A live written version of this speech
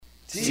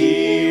Like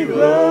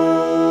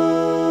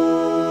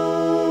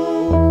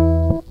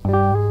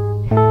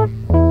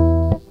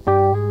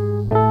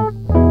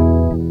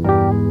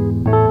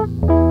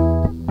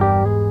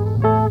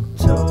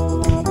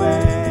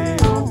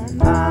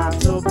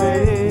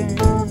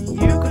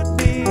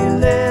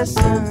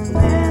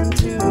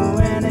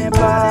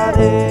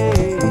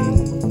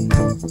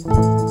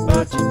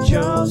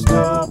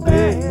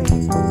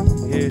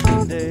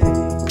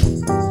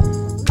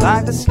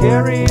the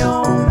scary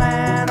old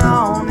man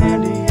on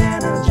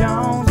Indiana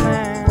Jones,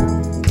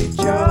 man, he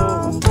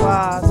chose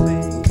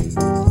wisely.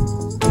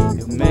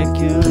 He'll make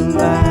you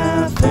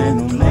laugh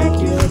and he'll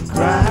make you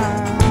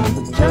cry,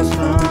 but just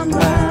run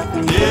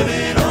laughing.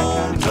 Living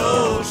on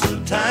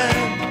Tulsa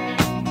time.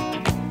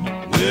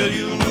 Well,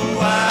 you know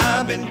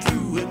I've been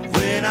through it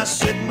when I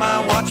set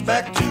my watch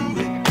back to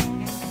it.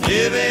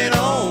 Living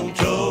on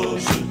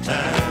Tulsa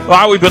time.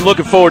 Well, we've been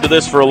looking forward to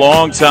this for a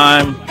long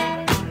time.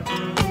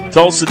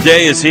 Tulsa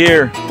Day is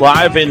here,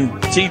 live in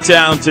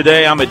T-Town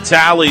today. I'm at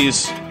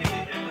Tally's,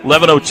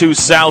 1102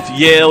 South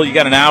Yale. You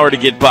got an hour to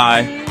get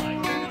by.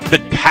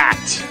 Been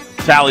packed.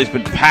 Tally's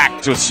been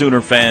packed with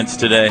Sooner fans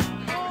today.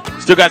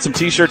 Still got some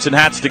T-shirts and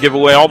hats to give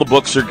away. All the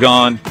books are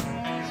gone.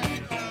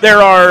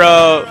 There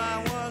are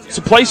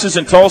some places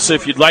in Tulsa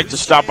if you'd like to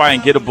stop by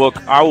and get a book.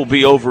 I will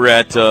be over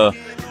at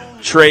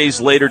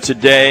Trey's later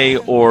today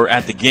or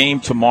at the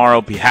game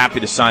tomorrow. Be happy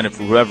to sign it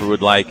for whoever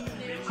would like.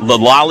 The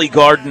Lolly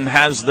Garden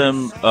has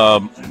them,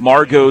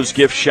 Margot's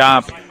Gift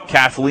Shop,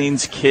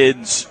 Kathleen's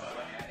Kids.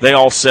 They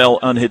all sell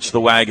Unhitch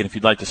the Wagon. If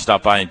you'd like to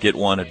stop by and get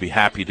one, I'd be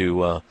happy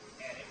to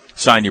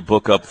sign your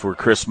book up for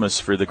Christmas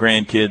for the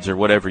grandkids or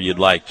whatever you'd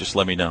like. Just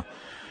let me know.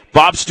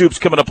 Bob Stoops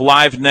coming up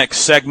live next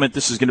segment.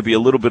 This is going to be a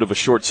little bit of a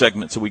short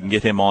segment so we can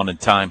get him on in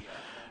time.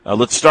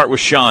 Let's start with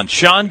Sean.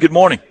 Sean, good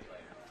morning.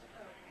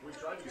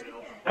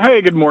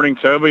 Hey, good morning,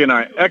 Toby, and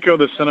I echo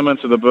the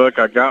sentiments of the book.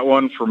 I got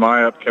one for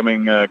my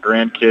upcoming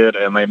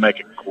grandkid, and they make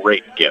a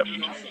great gift.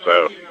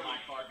 So,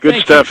 good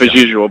Thank stuff you, as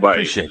usual by you.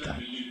 Appreciate that.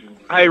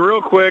 Hey,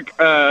 real quick,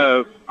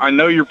 I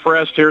know you're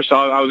pressed here, so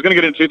I was going to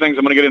get into two things.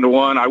 I'm going to get into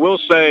one. I will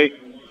say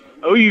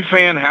OU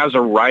fan has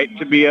a right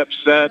to be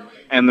upset,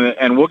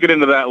 and we'll get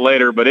into that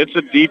later, but it's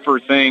a deeper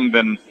thing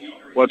than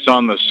what's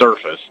on the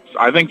surface.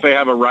 I think they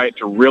have a right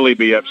to really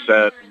be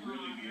upset.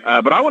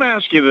 But I want to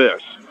ask you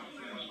this.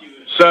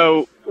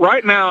 So,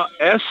 right now,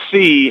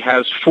 SC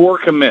has 4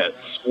 commits.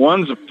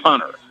 One's a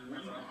punter.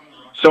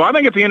 So I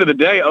think at the end of the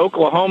day,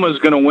 Oklahoma is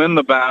going to win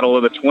the battle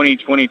of the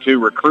 2022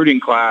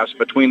 recruiting class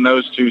between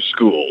those two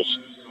schools.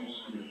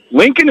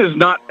 Lincoln has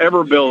not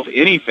ever built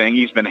anything.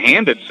 He's been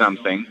handed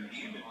something.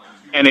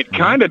 And it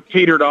kind of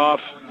petered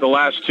off the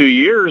last 2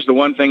 years. The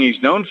one thing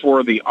he's known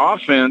for, the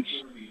offense,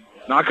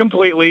 not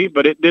completely,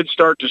 but it did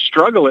start to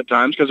struggle at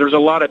times because there's a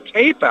lot of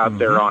tape out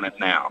there on it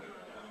now.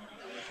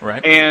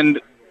 Right. And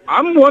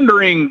I'm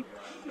wondering,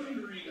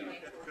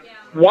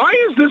 why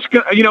is this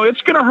going to,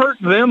 it's going to hurt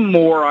them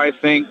more, I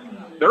think.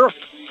 They're a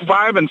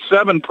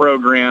 5-7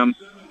 program.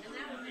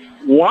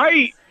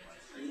 Why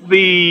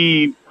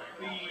the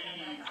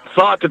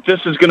thought that this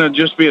is going to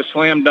just be a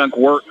slam dunk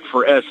work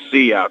for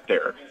SC out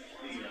there?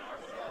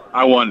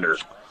 I wonder.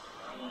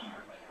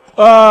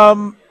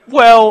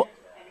 Well,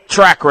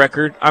 track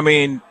record. I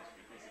mean,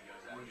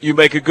 you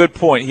make a good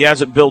point. He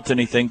hasn't built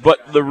anything,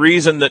 but the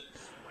reason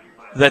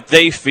that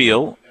they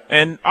feel,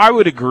 and I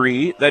would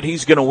agree that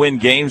he's going to win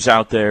games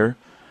out there,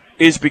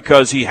 is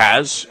because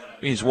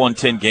he's won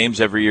 10 games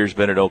every year he's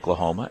been at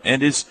Oklahoma,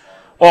 and his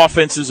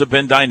offenses have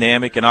been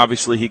dynamic, and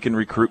obviously he can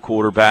recruit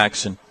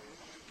quarterbacks. And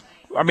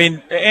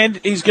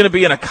he's going to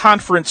be in a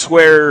conference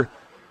where,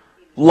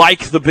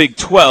 like the Big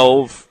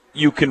 12,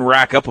 you can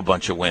rack up a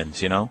bunch of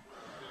wins,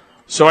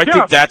 So I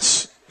think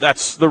that's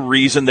the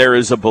reason there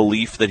is a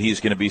belief that he's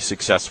going to be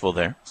successful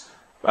there.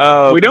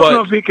 We don't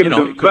know if he can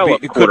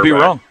develop it could be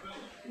wrong.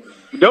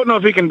 We don't know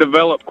if he can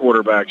develop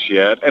quarterbacks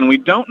yet, and we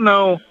don't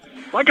know.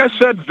 Like I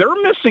said,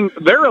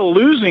 they're a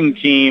losing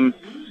team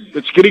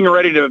that's getting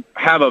ready to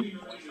have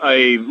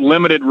a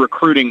limited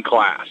recruiting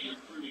class.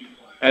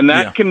 And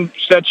that can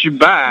set you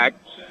back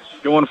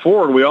going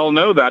forward. We all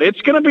know that.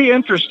 It's going to be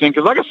interesting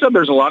because, like I said,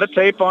 there's a lot of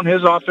tape on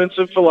his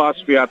offensive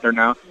philosophy out there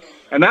now.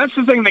 And that's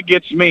the thing that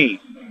gets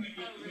me.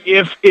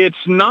 If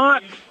it's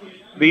not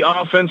the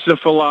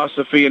offensive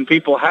philosophy and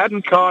people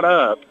hadn't caught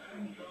up,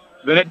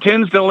 then it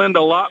tends to lend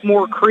a lot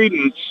more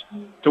credence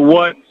to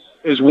what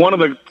is one of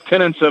the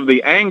tenets of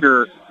the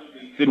anger.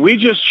 Did we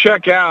just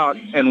check out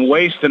and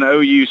waste an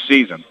OU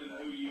season?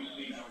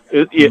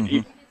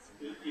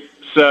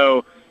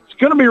 So it's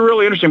going to be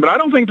really interesting, but I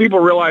don't think people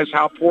realize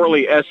how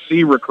poorly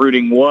SC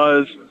recruiting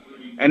was,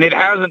 and it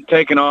hasn't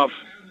taken off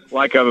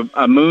like a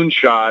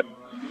moonshot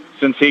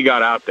since he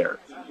got out there.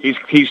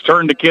 He's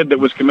turned a kid that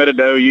was committed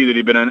to OU that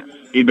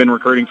he'd been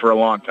recruiting for a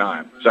long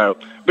time. So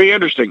be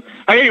interesting.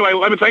 Hey, anyway,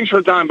 thanks for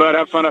the time, bud.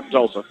 Have fun up in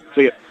Tulsa.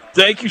 See you.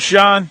 Thank you,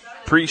 Sean.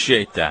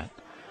 Appreciate that.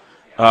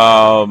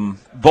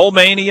 Bowl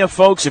Mania,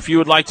 folks, if you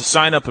would like to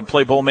sign up and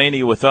play Bowl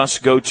Mania with us,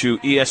 go to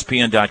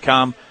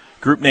ESPN.com.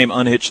 Group name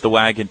Unhitch the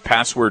Wagon,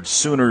 password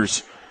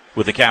Sooners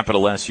with a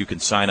capital S. You can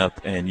sign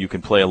up and you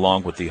can play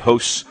along with the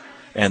hosts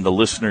and the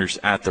listeners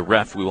at the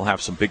Ref. We will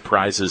have some big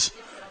prizes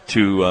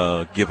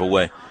to give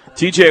away.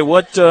 TJ,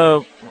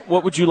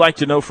 what would you like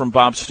to know from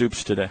Bob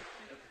Stoops today?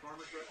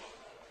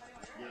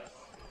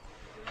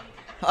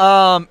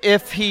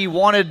 If he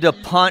wanted to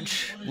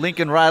punch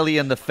Lincoln Riley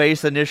in the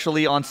face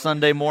initially on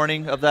Sunday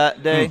morning of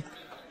that day.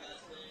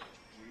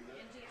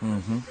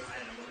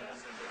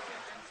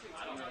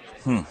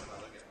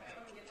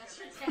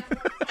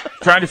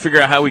 Trying to figure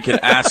out how we can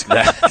ask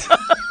that.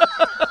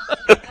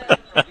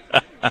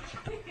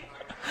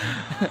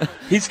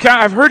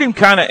 I've heard him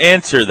kind of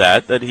answer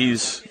that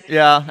he's.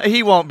 Yeah,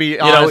 he won't be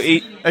honest.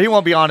 He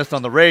won't be honest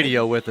on the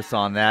radio with us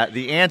on that.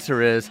 The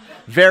answer is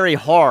very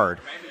hard.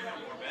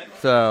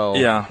 So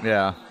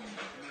yeah.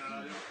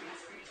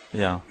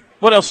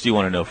 What else do you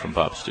want to know from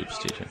Bob Stoops,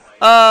 TJ?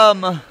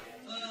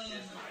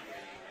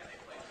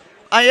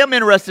 I am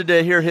interested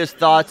to hear his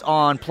thoughts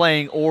on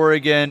playing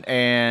Oregon,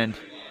 and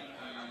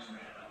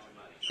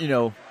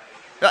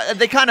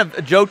they kind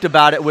of joked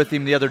about it with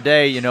him the other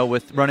day,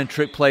 with running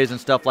trick plays and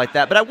stuff like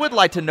that. But I would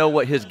like to know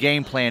what his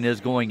game plan is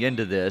going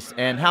into this,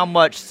 and how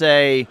much,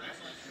 say,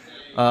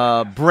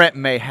 Brent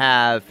may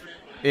have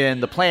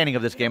in the planning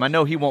of this game. I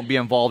know he won't be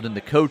involved in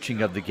the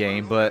coaching of the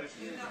game, but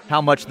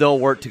how much they'll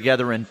work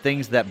together and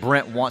things that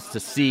Brent wants to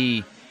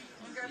see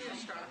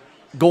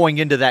going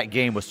into that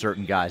game with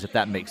certain guys, if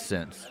that makes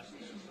sense.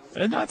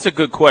 And that's a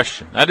good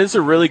question. That is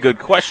a really good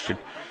question,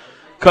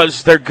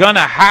 because they're going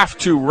to have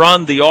to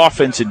run the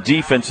offense and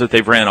defense that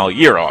they've ran all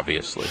year,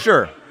 obviously.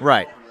 Sure,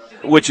 right.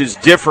 Which is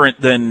different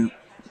than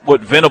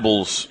what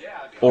Venables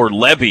or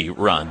Levy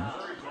run.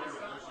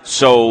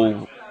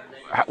 So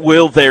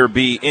will there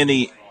be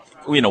any,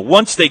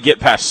 once they get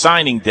past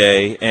signing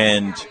day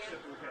and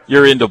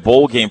you're into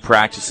bowl game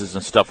practices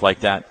and stuff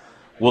like that,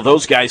 will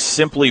those guys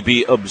simply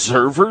be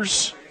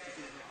observers?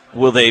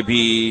 Will they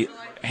be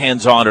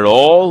hands-on at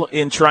all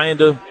in trying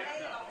to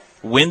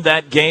win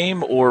that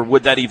game, or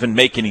would that even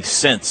make any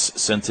sense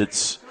since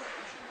it's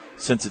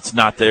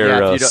not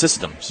their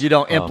systems? You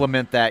don't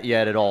implement that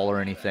yet at all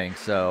or anything.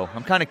 So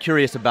I'm kind of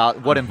curious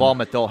about what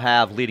involvement they'll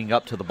have leading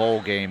up to the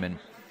bowl game and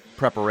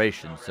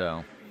preparation.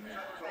 So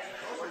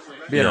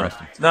be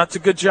interesting. That's a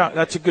good job.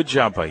 That's a good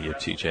job by you,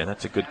 TJ.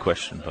 That's a good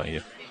question by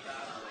you.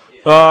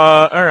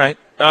 All right.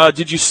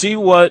 Did you see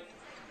what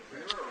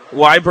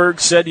Weiberg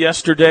said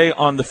yesterday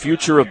on the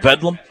future of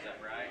Bedlam?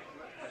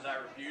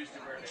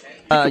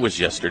 I think it was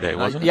yesterday,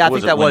 wasn't it? Yeah, I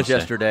think that was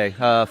yesterday.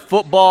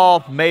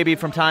 Football, maybe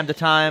from time to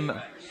time,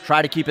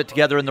 try to keep it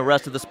together in the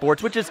rest of the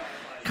sports, which is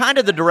kind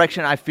of the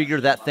direction I figure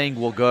that thing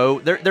will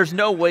go. There's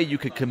no way you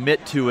could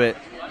commit to it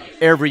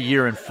every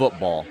year in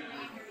football.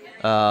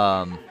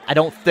 I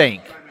don't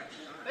think.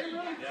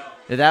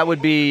 That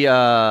would be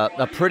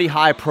a pretty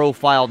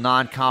high-profile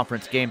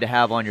non-conference game to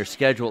have on your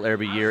schedule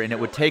every year, and it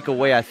would take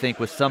away, I think,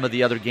 with some of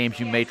the other games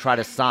you may try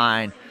to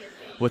sign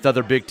with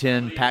other Big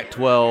Ten,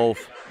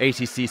 Pac-12,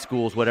 ACC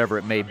schools, whatever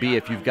it may be,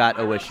 if you've got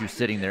OSU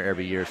sitting there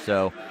every year.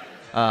 So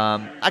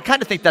I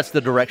kind of think that's the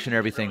direction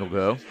everything will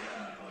go.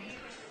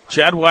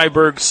 Chad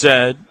Weiberg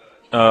said,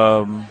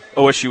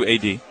 OSU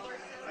AD, he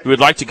would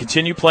like to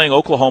continue playing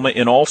Oklahoma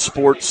in all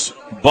sports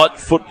but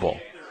football,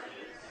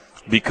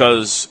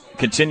 because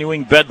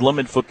continuing Bedlam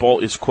in football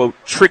is, quote,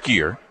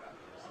 trickier.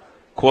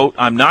 Quote,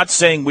 I'm not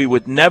saying we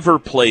would never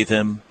play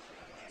them,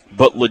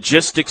 but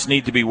logistics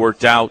need to be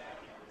worked out.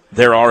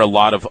 There are a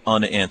lot of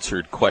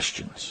unanswered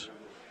questions.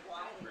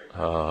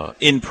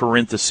 In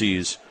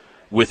parentheses,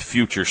 with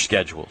future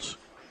schedules.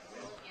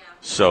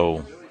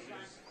 So,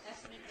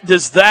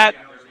 does that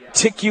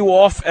tick you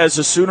off as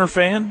a Sooner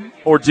fan,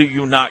 or do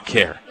you not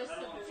care?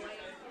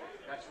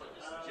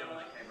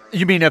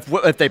 You mean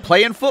if they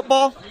play in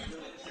football?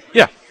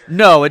 Yeah.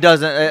 No, it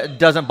doesn't. It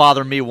doesn't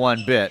bother me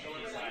one bit.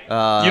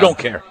 You don't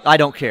care? I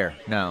don't care.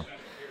 No.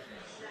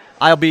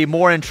 I'll be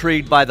more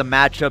intrigued by the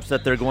matchups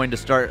that they're going to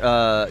start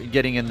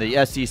getting in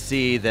the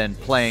SEC than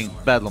playing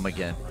Bedlam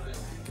again.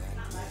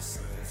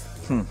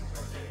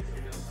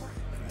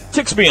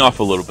 Ticks me off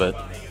a little bit.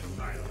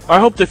 I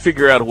hope they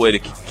figure out a way to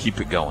keep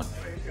it going.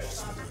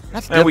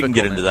 That's and we can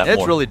get into that more.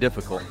 It's really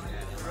difficult.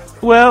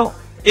 Well,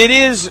 it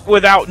is,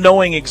 without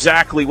knowing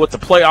exactly what the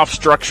playoff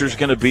structure is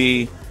going to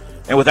be,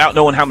 and without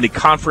knowing how many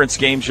conference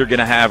games you're going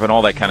to have and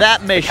all that kind of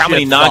stuff. Like how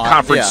many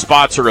non-conference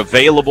spots are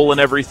available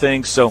and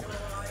everything. So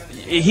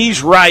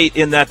he's right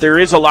in that there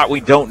is a lot we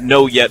don't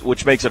know yet,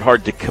 which makes it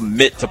hard to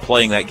commit to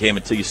playing that game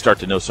until you start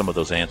to know some of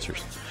those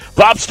answers.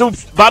 Bob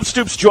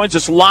Stoops joins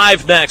us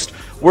live next.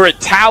 We're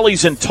at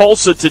Tally's in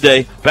Tulsa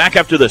today. Back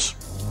after this.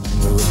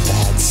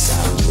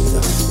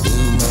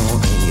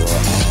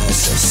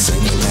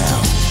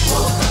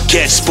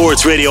 Catch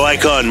sports radio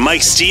icon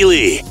Mike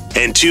Steely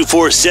and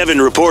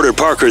 247 reporter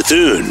Parker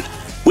Thune.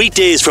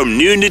 Weekdays from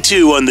noon to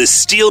 2 on the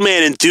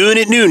Steelman and Thune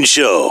at Noon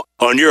show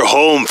on your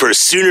home for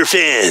Sooner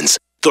fans,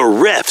 the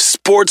Ref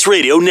Sports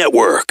Radio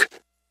Network.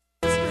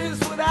 All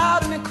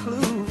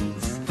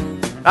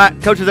right,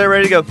 coaches, are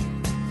ready to go.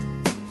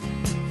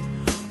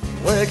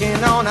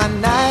 Working on a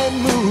night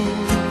move,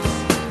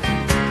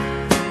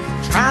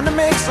 trying to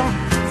make some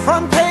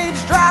front page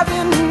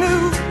driving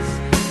news.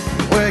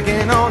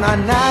 Working on a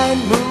night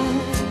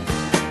move.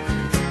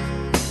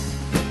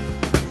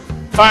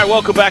 right,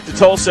 welcome back to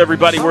Tulsa,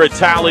 everybody. We're at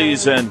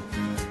Tally's, and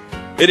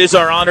it is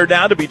our honor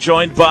now to be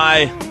joined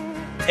by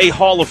a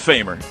Hall of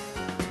Famer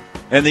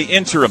and the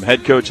interim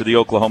head coach of the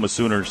Oklahoma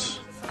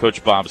Sooners,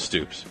 Coach Bob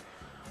Stoops.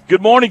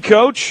 Good morning,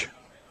 Coach.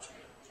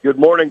 Good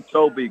morning,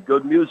 Toby.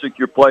 Good music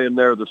you're playing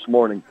there this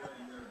morning.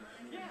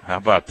 How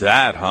about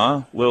that,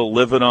 huh? Little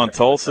living on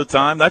Tulsa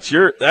time. That's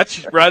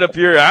right up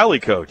your alley,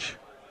 Coach.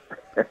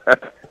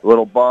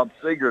 Little Bob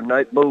Seger,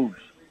 Night Moves.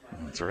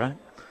 That's right.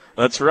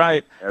 That's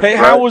right. That's hey,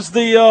 right. How was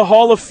the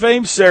Hall of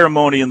Fame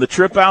ceremony and the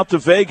trip out to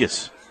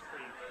Vegas?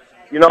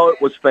 You know,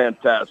 it was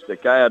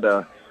fantastic. I had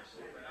a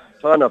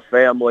ton of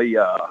family,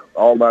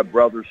 all my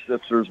brothers,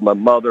 sisters, my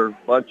mother, a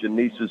bunch of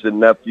nieces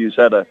and nephews,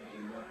 had a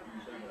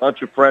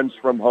bunch of friends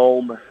from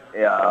home,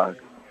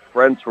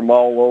 friends from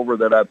all over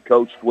that I've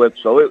coached with.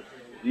 So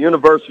the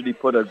university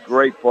put a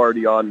great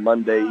party on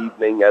Monday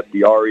evening at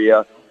the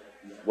Aria.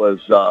 It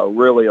was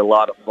really a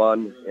lot of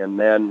fun. And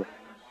then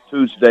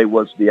Tuesday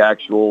was the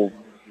actual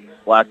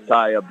black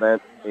tie event,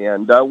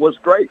 and it was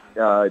great.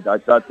 I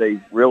thought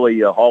they really,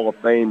 Hall of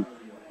Fame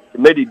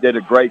committee did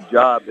a great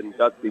job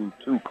inducting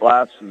 2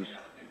 classes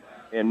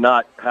and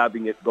not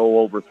having it go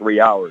over 3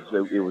 hours.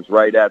 It was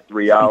right at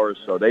 3 hours,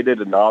 so they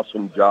did an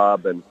awesome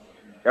job, and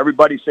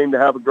everybody seemed to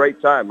have a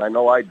great time. I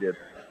know I did.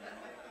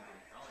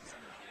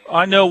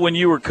 I know when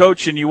you were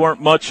coaching, you weren't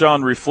much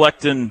on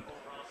reflecting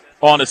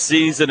on a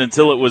season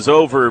until it was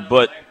over,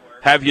 but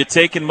have you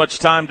taken much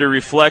time to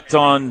reflect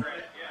on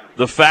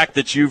the fact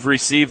that you've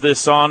received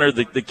this honor,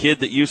 the kid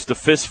that used to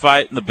fist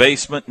fight in the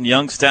basement in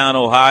Youngstown,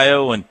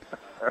 Ohio, and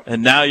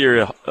now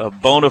you're a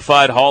bona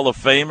fide Hall of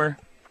Famer?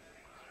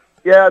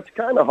 Yeah, it's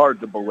kind of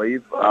hard to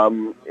believe.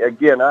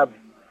 Again, I've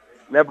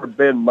never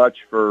been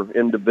much for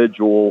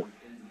individual,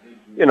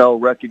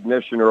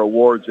 recognition or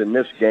awards in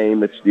this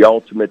game. It's the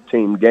ultimate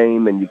team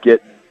game, and you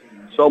get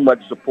so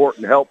much support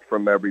and help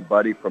from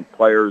everybody, from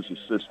players,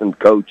 assistant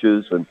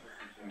coaches, and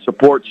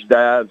support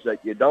staffs that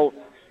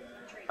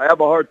I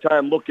have a hard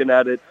time looking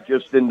at it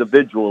just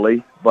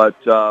individually, but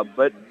I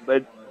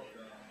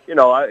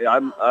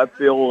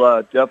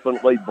feel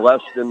definitely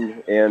blessed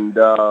and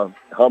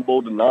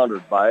humbled and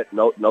honored by it,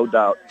 no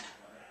doubt.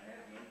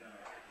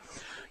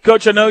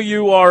 Coach, I know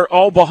you are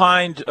all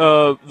behind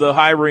the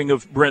hiring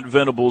of Brent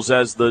Venables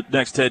as the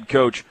next head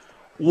coach.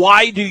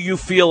 Why do you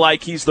feel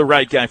like he's the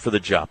right guy for the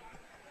job?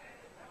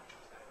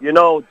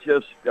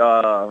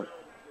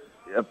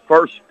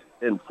 First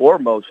and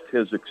foremost,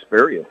 his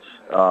experience.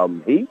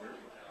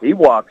 He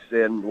walks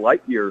in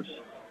light years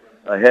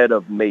ahead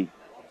of me.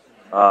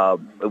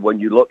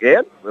 When you look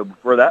at,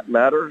 for that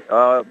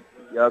matter,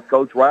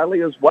 Coach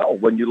Riley as well.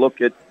 When you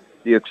look at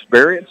the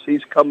experience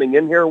he's coming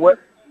in here with,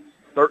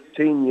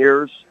 13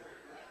 years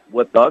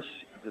with us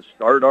to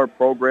start our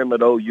program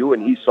at OU,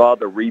 and he saw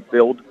the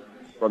rebuild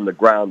from the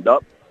ground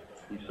up.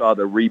 He saw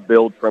the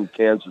rebuild from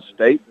Kansas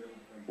State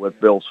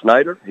with Bill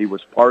Snyder. He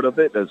was part of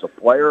it as a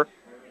player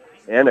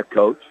and a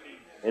coach.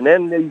 And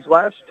then these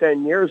last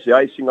 10 years, the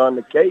icing on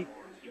the cake,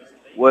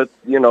 with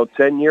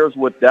 10 years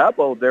with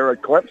Dabo there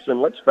at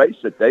Clemson. Let's face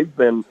it, they've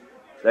been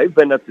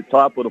at the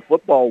top of the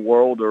football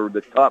world, or the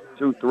top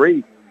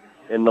 2-3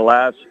 in the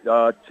last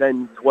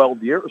 10,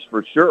 12 years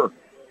for sure.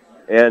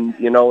 And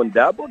and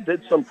Dabo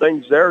did some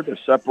things there to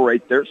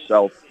separate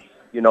theirself,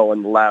 in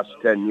the last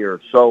 10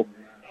 years. So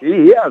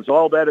he has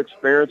all that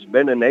experience.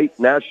 Been in 8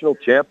 national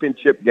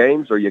championship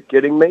games. Are you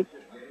kidding me?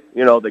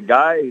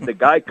 The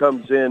guy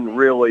comes in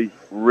really,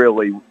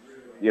 really,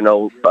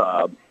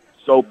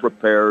 so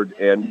prepared,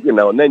 and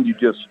and then you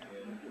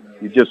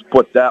just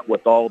put that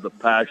with all the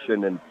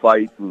passion and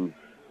fight and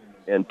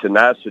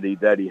tenacity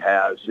that he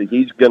has.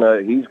 He's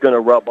gonna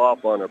rub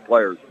off on our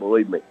players,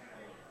 believe me.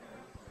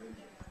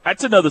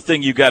 That's another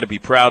thing you got to be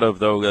proud of,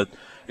 though.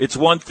 It's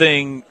one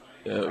thing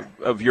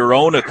of your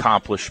own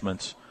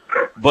accomplishments,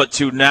 but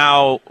to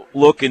now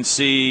look and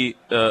see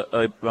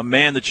a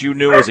man that you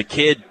knew as a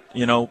kid,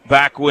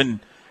 back when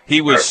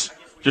he was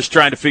just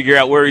trying to figure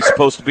out where he's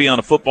supposed to be on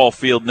a football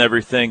field and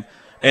everything.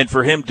 And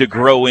for him to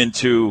grow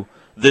into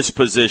this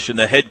position,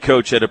 the head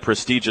coach at a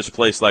prestigious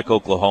place like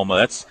Oklahoma,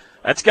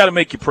 that's got to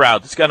make you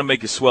proud. It's got to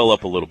make you swell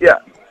up a little bit. Yeah.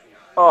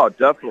 Oh,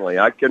 definitely.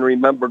 I can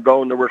remember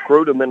going to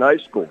recruit him in high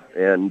school,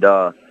 and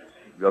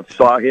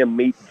saw him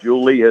meet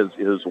Julie,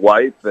 his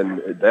wife,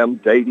 and them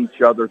date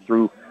each other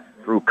through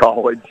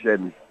college.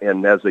 And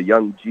as a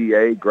young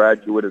GA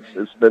graduate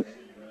assistant,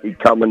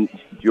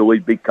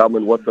 Julie'd be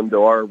coming with them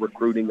to our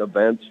recruiting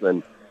events,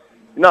 and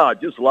no, I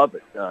just love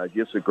it.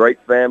 Just a great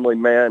family,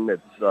 man.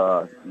 It's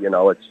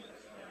it's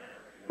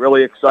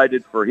really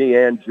excited for he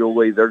and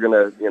Julie. They're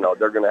gonna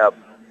have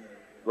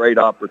great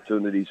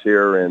opportunities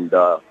here, and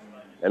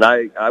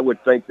I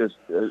would think this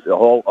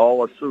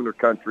all of Sooner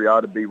country ought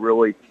to be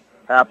really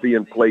happy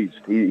and pleased.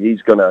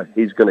 He's gonna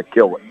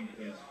kill it.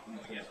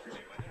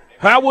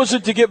 How was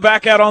it to get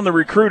back out on the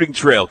recruiting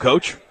trail,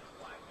 Coach?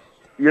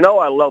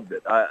 I loved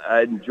it.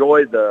 I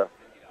enjoy the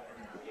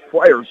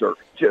players are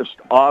just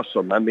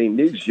awesome. I mean,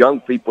 these young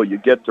people you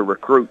get to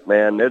recruit,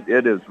 man,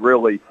 it is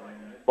really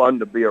fun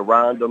to be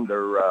around them.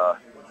 They're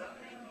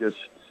just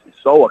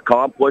so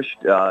accomplished,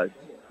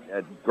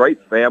 had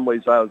great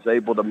families I was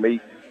able to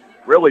meet.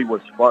 Really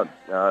was fun.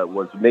 It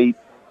was neat,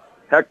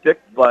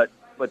 hectic, but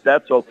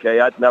that's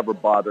okay. It never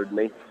bothered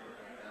me.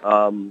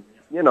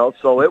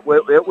 So it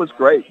was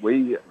great.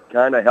 We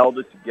kind of held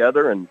it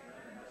together, and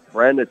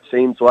Brent, it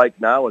seems like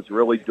now, is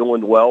really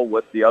doing well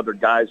with the other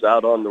guys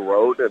out on the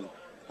road,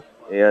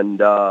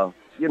 and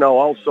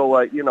also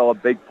a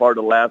big part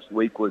of last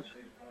week was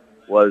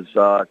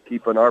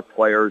keeping our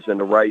players in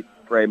the right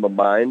frame of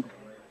mind,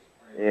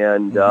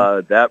 and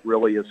that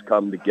really has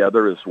come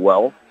together as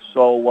well.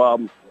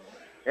 So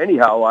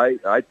anyhow,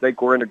 I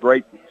think we're in a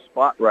great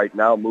spot right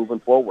now moving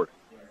forward.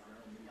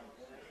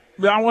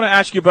 I want to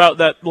ask you about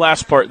that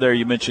last part there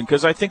you mentioned,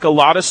 because I think a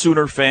lot of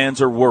Sooner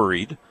fans are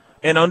worried,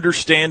 and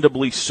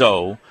understandably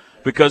so,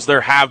 because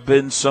there have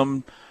been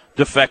some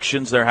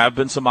defections, there have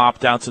been some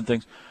opt-outs and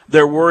things.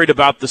 They're worried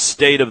about the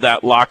state of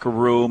that locker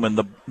room and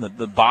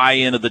the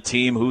buy-in of the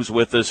team, who's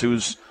with us,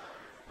 who's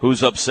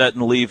upset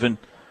and leaving.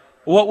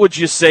 What would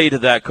you say to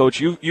that, Coach?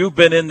 You've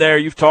been in there,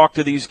 you've talked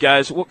to these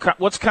guys.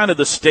 What's kind of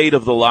the state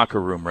of the locker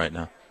room right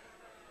now?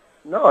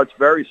 No, it's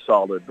very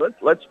solid.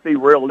 Let's be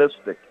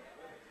realistic.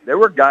 There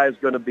were guys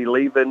going to be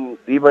leaving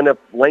even if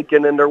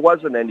Lincoln and there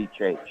wasn't any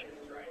change.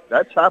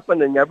 That's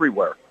happening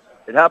everywhere.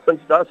 It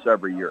happens to us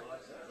every year.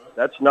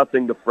 That's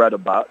nothing to fret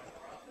about.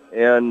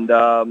 And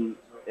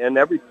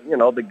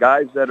the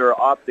guys that are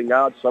opting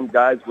out, some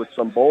guys with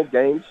some bowl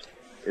games,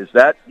 is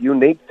that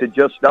unique to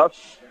just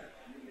us?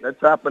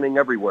 That's happening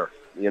everywhere.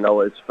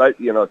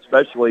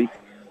 Especially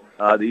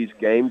these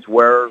games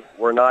where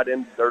they're not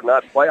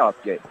playoff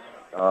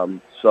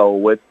games.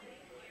 So it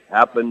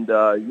happened.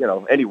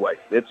 Anyway,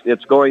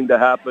 it's going to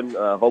happen.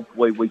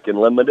 Hopefully, we can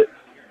limit it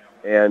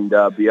and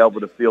be able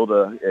to field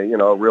a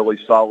really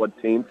solid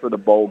team for the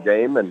bowl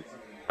game, and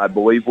I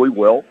believe we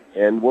will.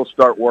 And we'll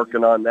start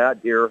working on that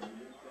here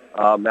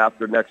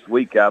after next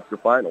week, after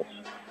finals.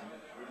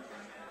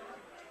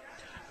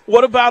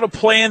 What about a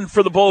plan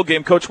for the bowl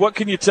game, Coach? What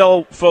can you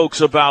tell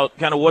folks about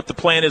kind of what the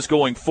plan is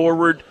going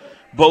forward,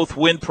 both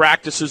when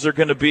practices are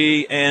going to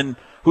be and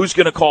who's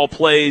going to call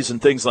plays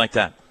and things like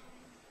that?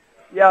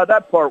 Yeah,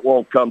 that part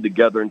won't come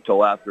together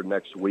until after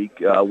next week.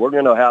 We're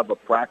going to have a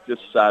practice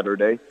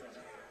Saturday,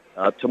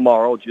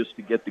 tomorrow, just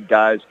to get the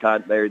guys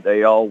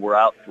they all were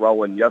out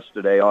throwing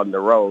yesterday on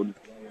their own.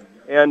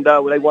 And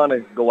they want to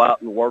go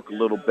out and work a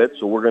little bit,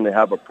 so we're going to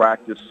have a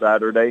practice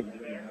Saturday.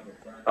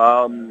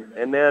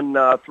 And then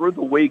through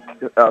the week,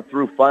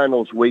 through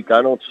finals week,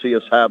 I don't see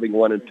us having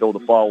one until the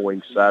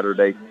following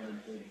Saturday.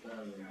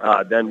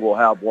 Then we'll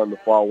have one the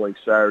following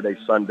Saturday,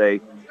 Sunday.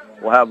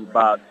 We'll have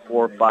about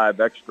 4 or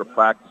 5 extra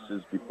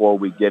practices before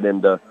we get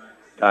into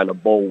kind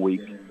of bowl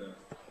week.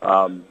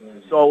 And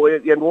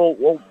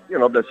we'll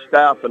the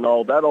staff and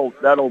all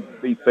that'll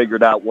be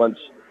figured out once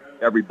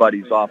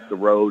everybody's off the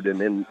road and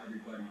in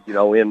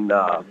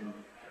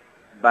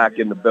back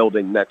in the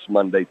building next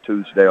Monday,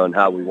 Tuesday on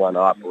how we want to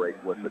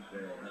operate with it.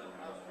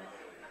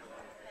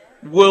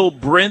 Will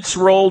Brent's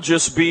role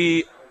just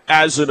be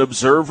as an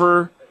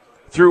observer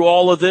through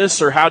all of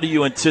this, or how do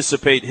you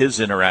anticipate his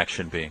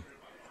interaction being?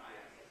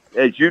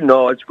 As you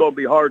know, it's going to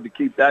be hard to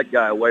keep that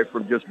guy away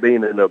from just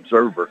being an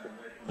observer.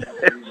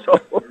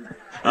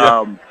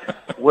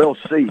 We'll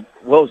see.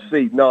 We'll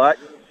see. No,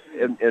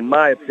 in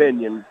my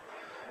opinion,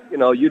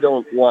 you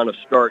don't want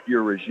to start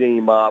your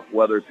regime off,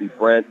 whether it be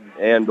Brent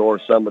and or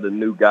some of the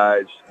new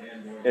guys,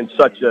 in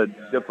such a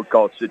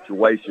difficult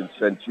situation,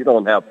 since you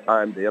don't have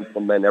time to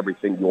implement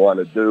everything you want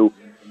to do.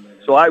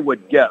 So I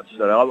would guess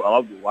that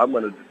I'm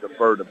going to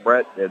defer to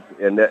Brent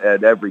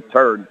at every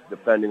turn,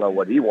 depending on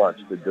what he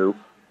wants to do.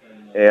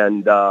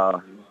 And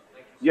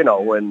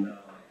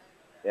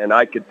and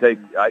I could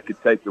take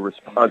the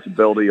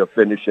responsibility of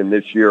finishing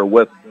this year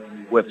with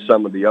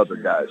some of the other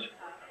guys.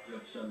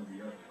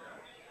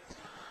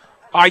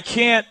 I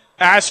can't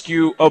ask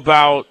you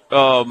about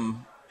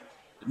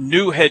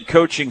new head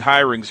coaching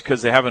hirings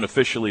because they haven't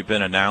officially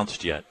been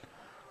announced yet.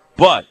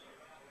 But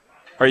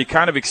are you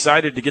kind of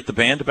excited to get the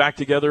band back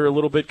together a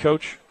little bit,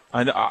 Coach?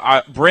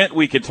 Brent,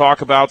 we can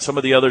talk about. Some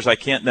of the others I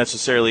can't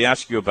necessarily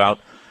ask you about.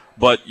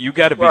 But you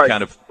got to be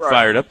kind of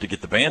fired up to get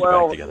the band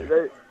back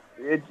together.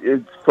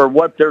 It's for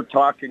what they're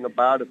talking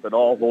about, if it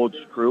all holds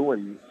true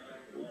and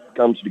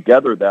comes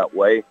together that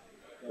way.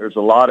 There's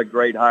a lot of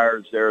great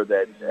hires there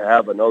that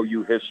have an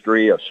OU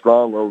history, a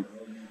strong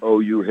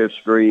OU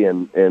history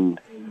and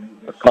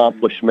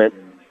accomplishment.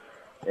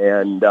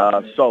 And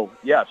so,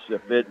 yes,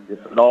 if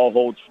it all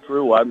holds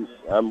true,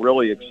 I'm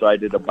really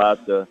excited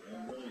about the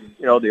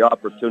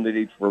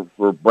opportunity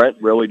for Brent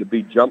really to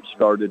be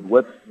jump-started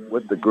with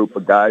the group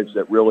of guys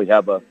that really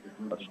have a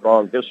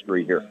strong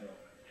history here.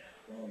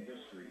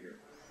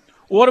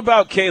 What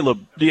about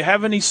Caleb? Do you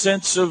have any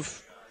sense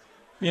of,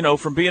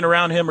 from being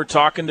around him or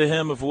talking to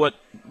him, of what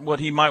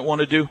he might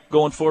want to do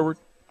going forward?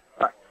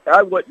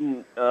 I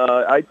wouldn't.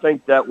 I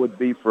think that would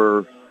be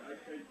for,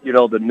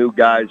 the new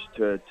guys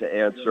to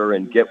answer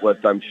and get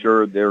with. I'm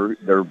sure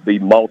there'll be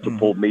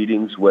multiple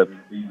meetings with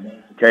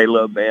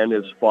Caleb and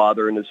his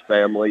father and his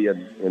family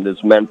and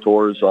his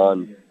mentors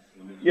on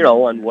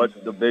on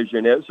what the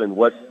vision is and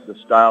what the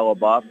style of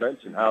offense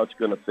and how it's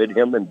going to fit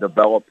him and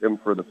develop him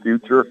for the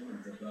future.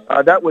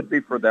 That would be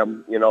for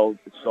them,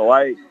 So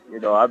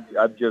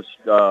I've just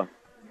tried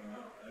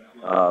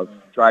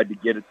to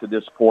get it to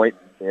this point,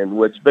 and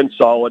it's been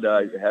solid.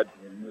 I had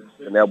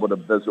been able to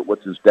visit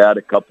with his dad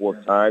a couple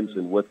of times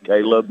and with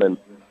Caleb, and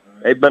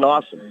they've been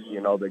awesome.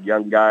 The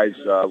young guys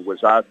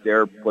was out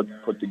there,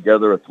 put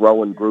together a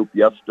throwing group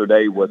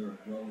yesterday with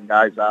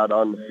guys out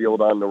on the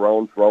field on their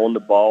own throwing the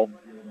ball.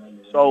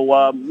 So,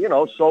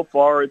 so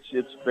far it's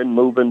been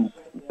moving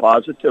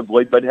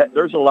positively, but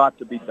there's a lot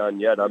to be done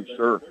yet, I'm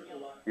sure,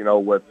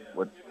 with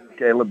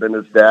Caleb and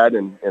his dad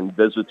and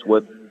visits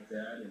with,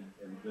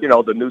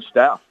 the new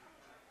staff.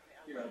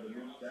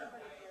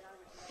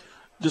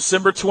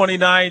 December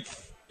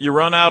 29th, you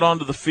run out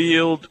onto the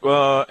field,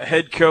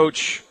 head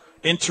coach,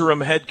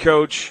 interim head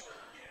coach,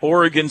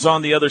 Oregon's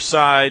on the other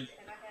side.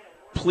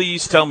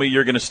 Please tell me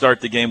you're going to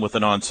start the game with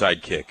an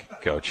onside kick,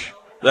 Coach.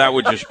 That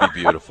would just be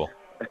beautiful.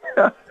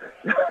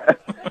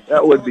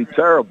 That would be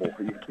terrible.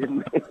 Are you kidding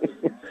me?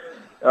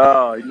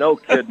 Oh, no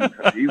kidding.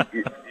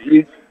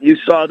 You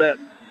saw that.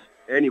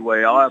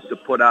 Anyway, I'll have to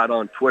put out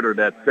on Twitter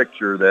that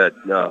picture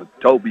that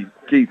Toby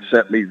Keith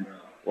sent me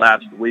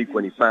last week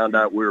when he found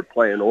out we were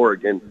playing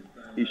Oregon.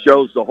 He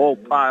shows the whole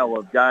pile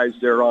of guys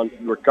there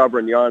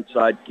recovering the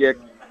onside kick.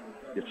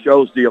 It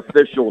shows the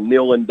official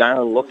kneeling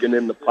down, looking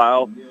in the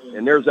pile,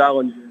 and there's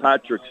Alan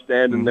Patrick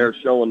standing there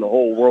showing the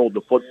whole world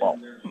the football.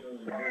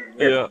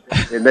 Yeah,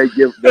 and they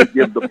give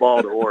the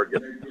ball to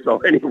Oregon. So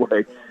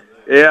anyway,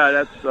 yeah,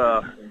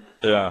 that's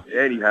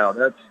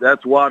Anyhow,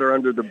 that's water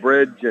under the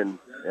bridge, and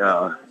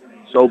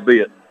so be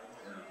it.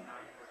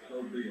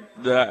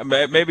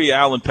 Maybe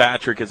Alan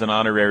Patrick as an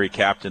honorary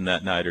captain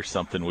that night or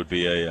something would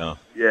be a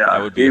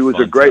he was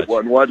a great touch.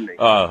 one, wasn't he?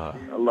 I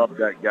love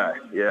that guy.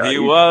 Yeah, he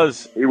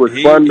was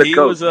fun to coach. He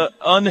was an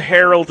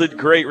unheralded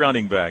great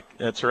running back.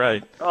 That's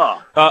right.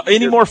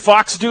 Any more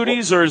Fox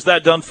duties, or is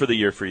that done for the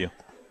year for you?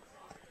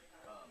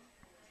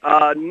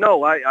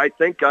 No, I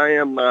think I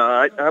am.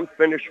 I'm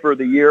finished for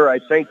the year. I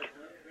think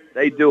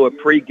they do a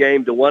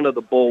pregame to one of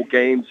the bowl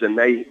games, and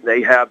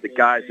they have the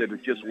guys that are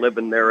just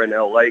living there in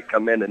L.A.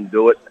 come in and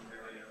do it.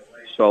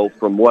 So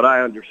from what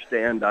I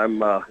understand, I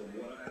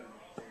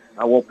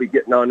won't be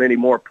getting on any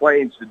more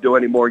planes to do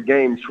any more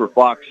games for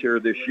Fox here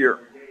this year.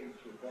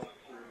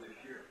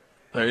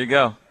 There you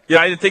go.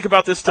 Yeah, I didn't think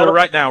about this till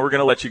right now. We're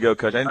going to let you go,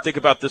 Coach. I didn't think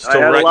about this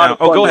till right now.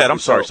 Oh, go ahead. I'm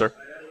sorry, sir.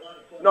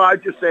 No, I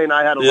was just saying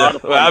I had a lot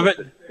of fun with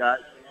it, guys.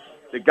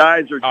 The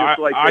guys are just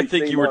like I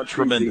think you were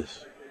tremendous.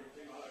 TV.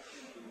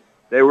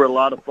 They were a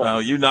lot of fun. Oh,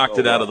 you knocked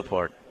it out of the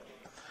park.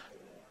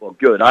 Well,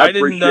 good. I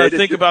didn't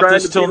think about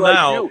this till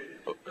now.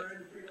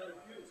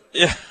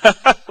 Yeah.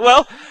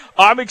 Well,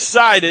 I'm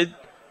excited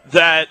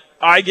that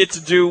I get to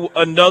do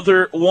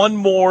one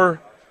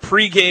more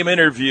pregame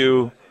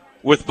interview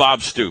with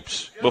Bob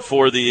Stoops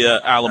before the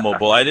Alamo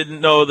Bowl. I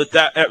didn't know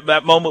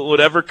that moment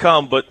would ever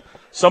come, but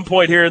some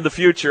point here in the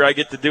future, I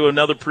get to do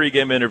another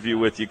pregame interview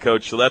with you,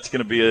 Coach. So that's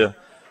going to be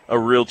a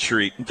real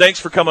treat. And thanks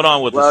for coming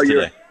on with us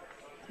today.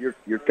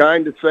 You're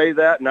kind to say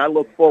that, and I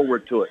look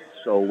forward to it.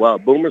 So,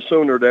 Boomer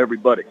Sooner to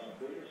everybody.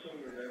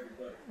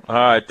 All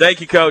right. Thank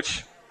you,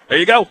 Coach. There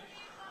you go.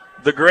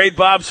 The great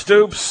Bob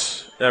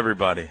Stoops,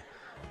 everybody.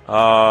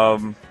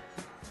 That'll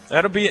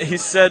be. He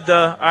said,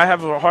 I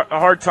have a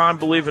hard time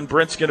believing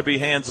Brent's going to be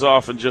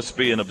hands-off and just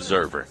be an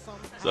observer.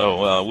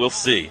 So we'll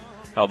see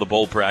how the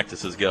bowl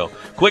practices go.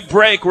 Quick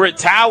break. We're at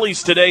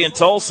Tally's today in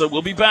Tulsa.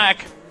 We'll be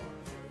back.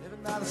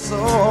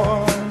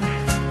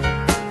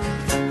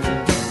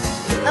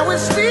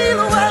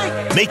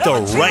 Make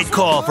the right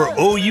call for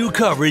OU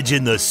coverage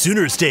in the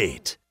Sooner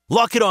State.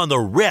 Lock it on the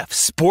Ref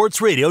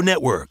Sports Radio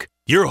Network.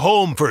 Your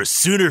home for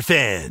Sooner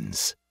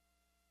fans.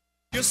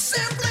 You're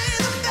simply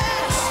the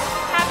best.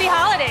 Happy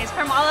holidays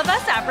from all of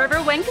us at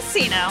Riverwind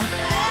Casino.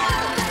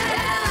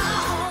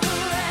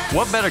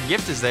 What better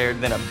gift is there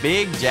than a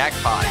big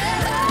jackpot?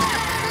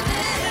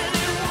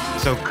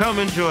 So come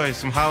enjoy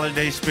some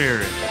holiday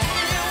spirit.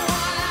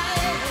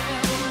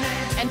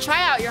 And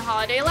try out your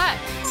holiday let.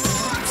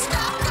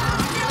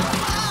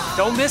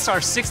 Don't miss our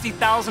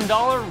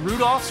 $60,000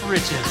 Rudolph's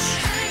Riches.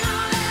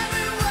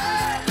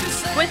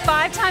 With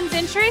 5 times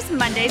entries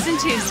Mondays and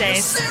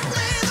Tuesdays.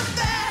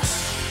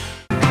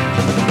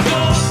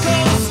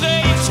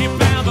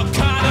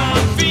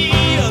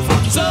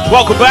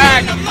 Welcome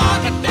back.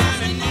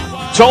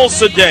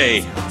 Tulsa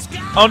Day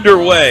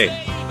underway.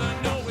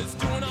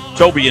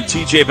 Toby and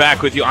TJ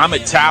back with you. I'm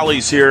at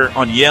Tally's here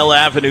on Yale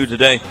Avenue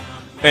today.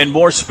 And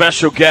more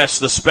special guests.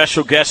 The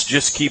special guests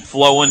just keep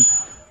flowing.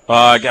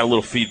 I got a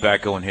little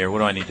feedback going here. What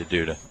do I need to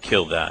do to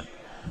kill that?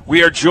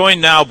 We are joined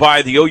now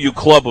by the OU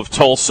Club of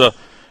Tulsa.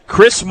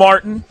 Chris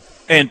Martin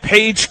and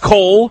Paige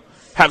Cole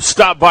have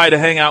stopped by to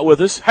hang out with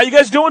us. How you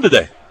guys doing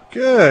today?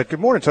 Good. Good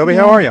morning, Toby.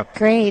 How are you?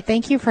 Great.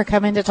 Thank you for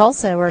coming to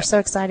Tulsa. We're so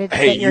excited that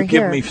you're here. Hey, you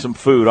give me some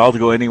food. I'll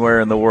go anywhere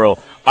in the world.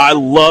 I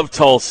love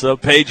Tulsa.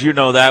 Paige, you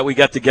know that. We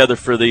got together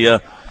for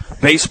the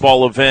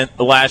baseball event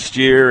last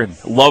year and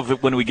love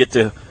it when we get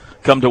to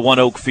come to One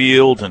Oak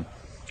Field. And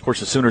Of course,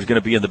 the Sooners going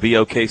to be in the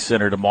BOK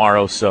Center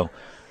tomorrow, so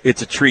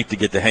it's a treat to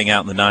get to hang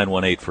out in the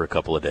 918 for a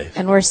couple of days.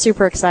 And we're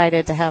super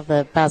excited to have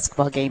the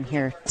basketball game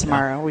here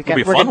tomorrow. Yeah. It'll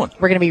be a fun one.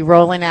 We're going to be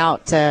rolling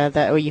out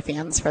the OU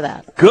fans for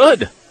that.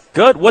 Good.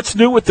 What's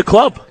new with the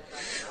club?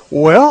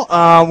 Well,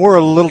 we're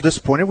a little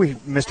disappointed. We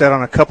missed out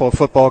on a couple of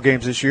football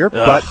games this year,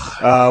 but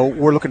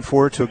we're looking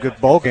forward to a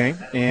good ball game.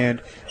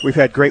 And we've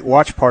had great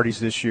watch parties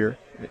this year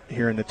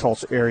here in the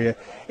Tulsa area,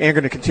 and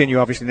going to continue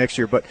obviously next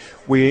year. But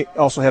we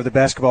also have the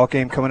basketball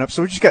game coming up,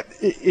 so we just got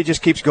it.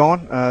 Just keeps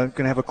going. Going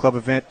to have a club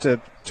event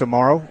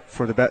tomorrow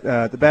for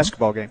the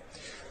basketball game.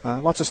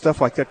 Lots of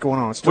stuff like that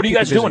going on. What are you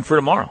guys doing for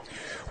tomorrow?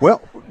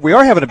 Well, we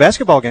are having a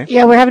basketball game.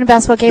 Yeah, we're having a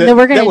basketball game.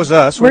 That was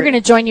us. We're going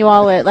to join you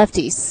all at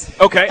Lefty's.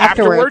 Okay,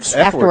 afterwards.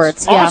 Yeah.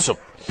 Awesome.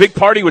 Big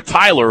party with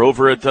Tyler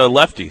over at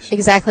Lefty's.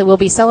 Exactly. We'll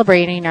be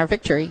celebrating our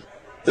victory.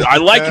 I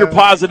like your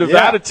positive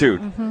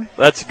attitude. Mm-hmm.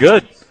 That's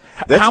good.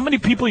 How many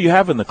people you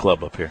have in the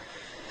club up here?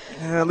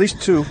 At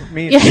least two.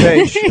 Me and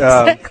Paige.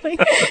 Exactly.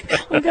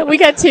 we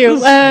got two.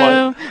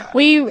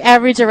 We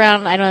average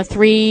around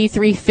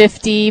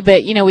 350,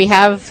 but we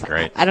have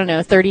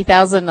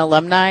 30,000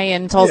 alumni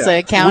in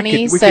Tulsa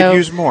County. We could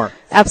use more.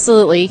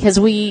 Absolutely, because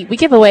we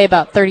give away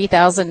about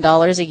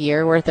 $30,000 a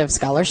year worth of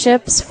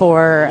scholarships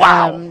for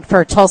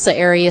Tulsa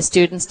area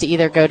students to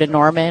either go to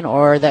Norman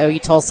or the OU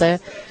Tulsa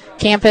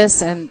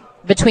campus, and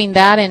between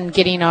that and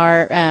getting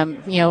our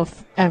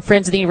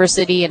friends of the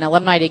university and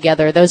alumni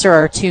together, those are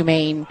our two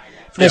main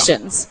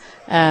missions.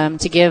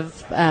 To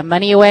give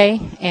money away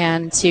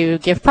and to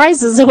give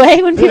prizes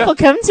away when people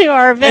come to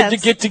our events.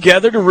 And to get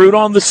together to root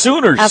on the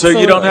Sooners. Absolutely.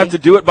 So you don't have to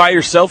do it by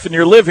yourself in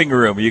your living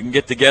room. You can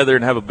get together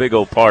and have a big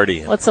old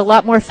party. Well, it's a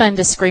lot more fun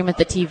to scream at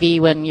the TV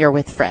when you're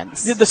with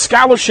friends. The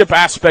scholarship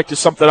aspect is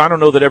something I don't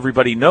know that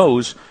everybody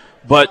knows,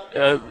 but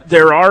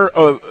there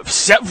are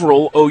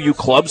several OU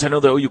clubs. I know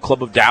the OU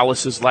Club of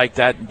Dallas is like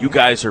that. You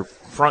guys are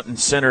front and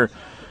center.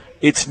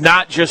 It's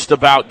not just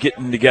about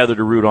getting together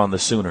to root on the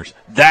Sooners.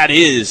 That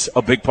is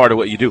a big part of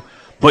what you do.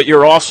 But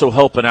you're also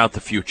helping out the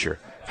future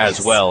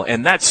as well.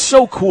 And that's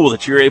so cool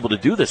that you're able to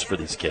do this for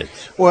these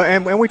kids. Well,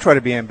 and we try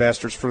to be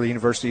ambassadors for the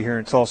university here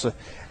in Tulsa.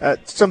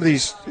 Some of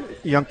these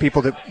young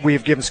people that we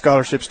have given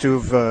scholarships to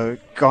have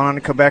gone on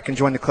to come back and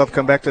join the club,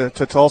 come back to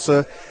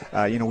Tulsa.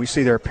 We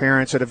see their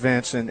parents at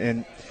events,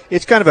 and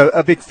it's kind of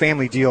a big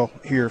family deal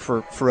here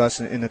for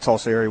us in the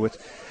Tulsa area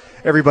with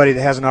everybody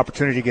that has an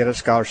opportunity to get a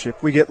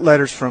scholarship. We get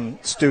letters from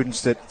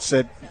students that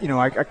said,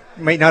 I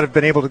may not have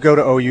been able to go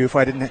to OU if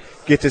I didn't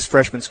get this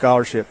freshman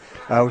scholarship.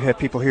 We had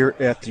people here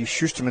at the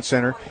Schusterman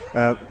Center,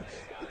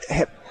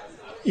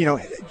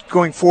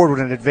 going forward with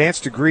an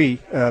advanced degree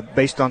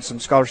based on some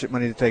scholarship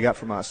money that they got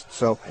from us.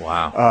 So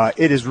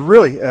it is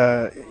really,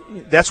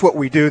 that's what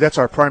we do. That's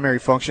our primary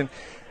function.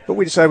 But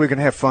we decided we're going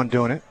to have fun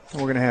doing it.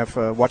 We're going to have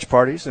watch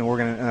parties, and we're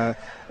going to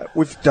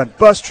we've done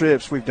bus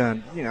trips. We've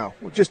done,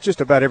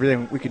 just about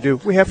everything we could do.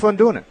 We have fun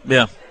doing it.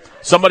 Yeah.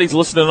 Somebody's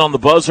listening on the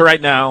buzz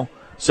right now,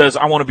 says,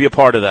 I want to be a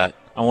part of that.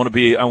 I want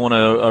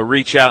to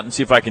reach out and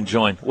see if I can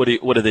join. What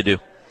do they do?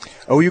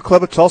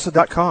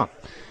 OUClubofTulsa.com.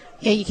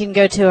 Yeah, you can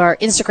go to our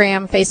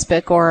Instagram,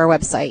 Facebook, or our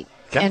website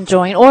and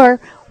join.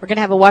 Or we're going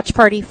to have a watch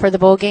party for the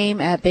bowl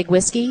game at Big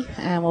Whiskey,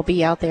 and we'll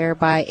be out there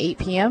by 8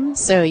 p.m.,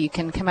 so you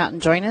can come out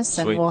and join us,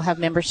 and we'll have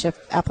membership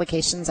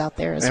applications out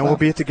there as well. And we'll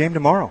be at the game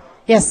tomorrow.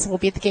 Yes, we'll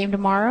be at the game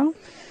tomorrow.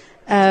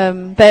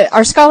 But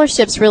our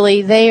scholarships,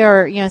 really, they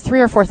are,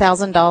 $3,000 or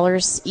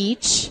 $4,000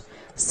 each,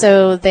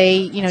 so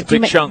they,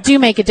 do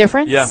make a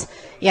difference. Yeah.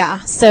 Yeah.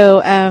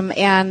 So,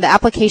 and the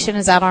application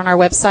is out on our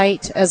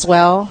website as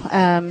well.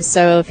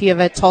 So if you have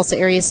a Tulsa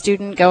area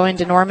student going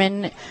to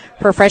Norman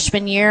for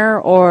freshman year,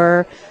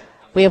 or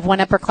we have one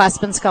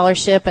upperclassman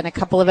scholarship and a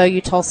couple of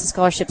OU Tulsa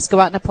scholarships, go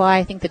out and apply.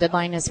 I think the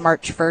deadline is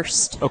March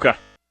 1st. Okay.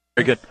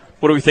 Very good.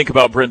 What do we think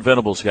about Brent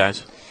Venables,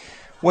 guys?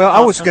 Well,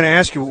 I was going to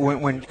ask you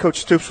when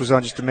Coach Stoops was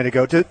on just a minute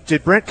ago,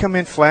 did Brent come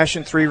in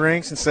flashing 3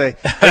 rings and say,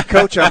 hey,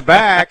 Coach, I'm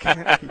back.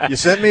 You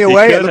sent me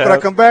away, and look what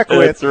I come back with.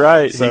 That's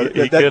right. So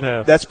he could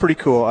have. That's pretty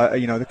cool.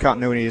 The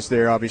continuity is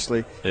there,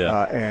 obviously.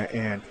 Yeah.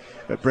 And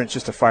Brent's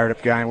just a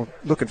fired-up guy, and we're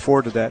looking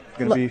forward to that.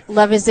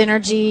 Love his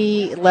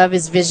energy, love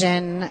his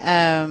vision.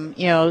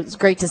 It's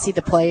great to see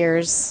the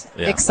players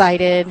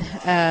excited.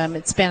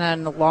 It's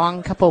been a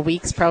long couple of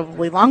weeks,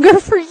 probably longer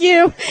for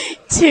you,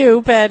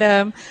 too. But,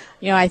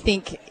 I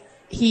think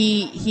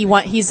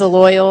he's a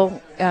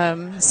loyal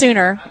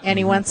Sooner, and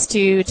he wants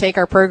to take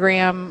our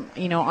program,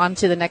 on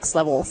to the next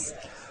levels.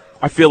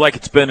 I feel like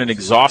it's been an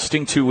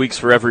exhausting 2 weeks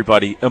for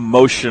everybody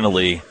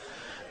emotionally,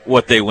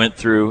 what they went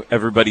through.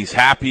 Everybody's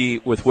happy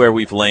with where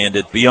we've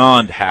landed,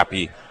 beyond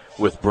happy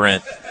with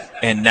Brent.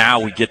 And now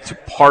we get to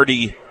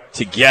party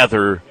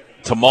together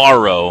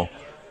tomorrow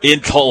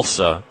in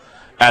Tulsa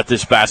at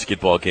this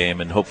basketball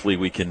game, and hopefully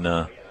we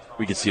can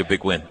see a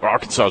big win.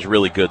 Arkansas is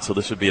really good, so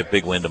this would be a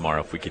big win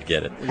tomorrow if we could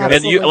get it.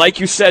 Absolutely. And like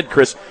you said,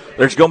 Chris,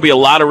 there's going to be a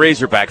lot of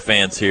Razorback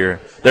fans here.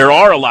 There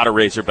are a lot of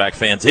Razorback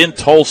fans in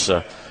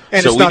Tulsa.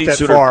 And so it's not that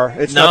far.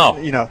 It's no.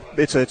 not,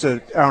 it's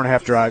an hour and a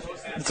half drive.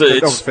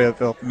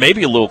 It's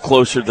maybe a little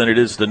closer than it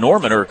is to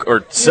Norman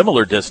or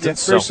similar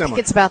distance. I think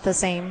it's about the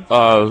same.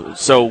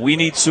 So we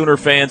need Sooner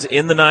fans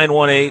in the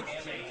 918,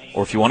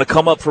 or if you want to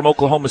come up from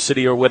Oklahoma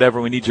City or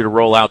whatever, we need you to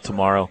roll out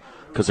tomorrow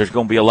because there's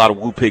going to be a lot of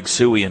Woo Pig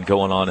Suey-ing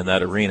going on in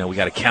that arena. We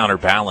got to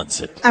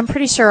counterbalance it. I'm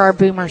pretty sure our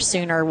Boomer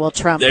Sooner will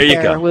trump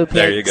their Woo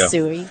Pig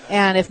Suey.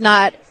 And if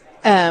not,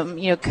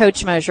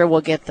 Coach Mosier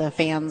will get the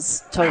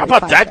fans totally. How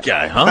about that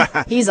guy,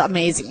 huh? He's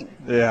amazing.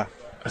 Yeah.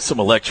 That's some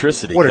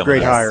electricity. What a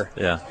great out. hire.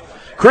 Yeah.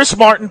 Chris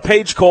Martin,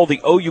 Paige Cole,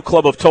 the OU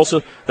Club of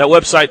Tulsa. That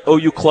website,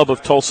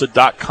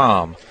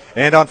 oucluboftulsa.com.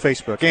 And on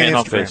Facebook. And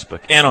on Facebook.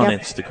 And on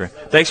Instagram.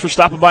 Thanks for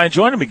stopping by and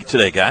joining me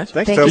today, guys.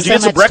 Thank Did you you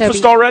get some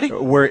breakfast already?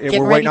 We're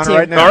waiting on it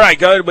right now. All right,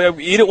 go ahead.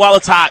 Eat it while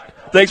it's hot.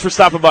 Thanks for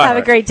stopping by. Have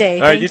a great day.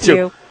 All right, Thank you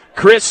too.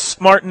 Chris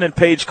Martin and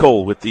Paige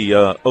Cole with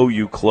the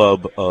OU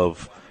Club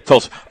of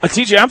Tulsa.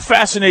 TJ, I'm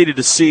fascinated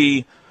to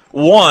see,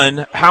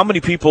 one, how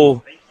many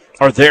people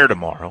are there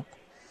tomorrow.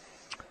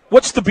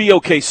 What's the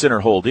BOK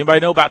Center hold? Anybody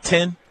know, about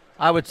 10?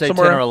 I would say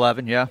Somewhere 10 or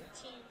 11, yeah.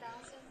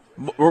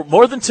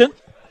 More than 10?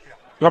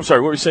 I'm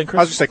sorry, what were you saying, Chris?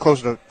 I was going to say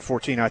closer to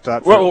 14, I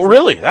thought. Well,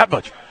 really? That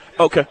much?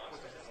 Okay.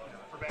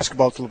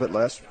 Basketball's a little bit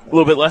less. A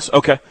little bit less?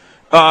 Okay.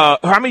 How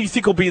many do you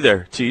think will be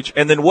there, Teach?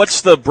 And then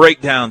what's the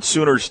breakdown,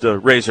 Sooners to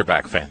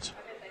Razorback fans?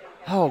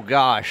 Oh,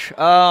 gosh.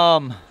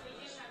 I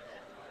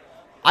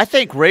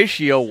think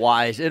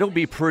ratio-wise, it'll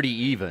be pretty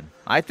even.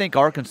 I think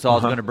Arkansas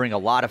is going to bring a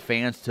lot of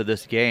fans to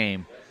this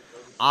game.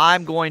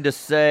 I'm going to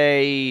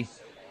say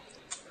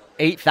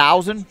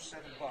 8,000.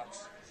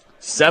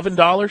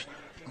 $7?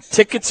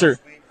 Tickets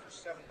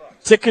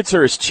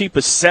are as cheap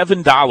as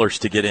 $7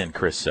 to get in,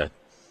 Chris said,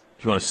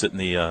 if you want to sit in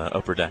the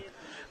upper deck.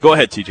 Go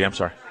ahead, TJ. I'm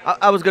sorry.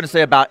 I was going to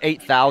say about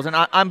 8,000.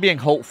 I'm being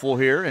hopeful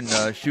here and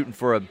shooting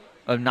for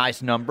a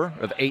nice number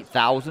of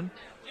 8,000.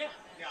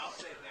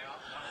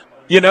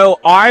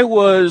 I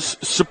was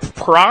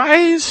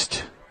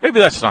surprised. Maybe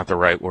that's not the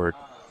right word.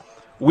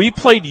 We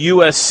played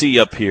USC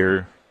up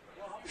here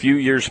a few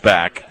years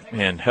back.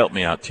 And help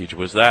me out, TJ.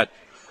 Was that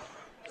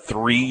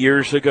 3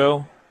 years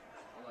ago?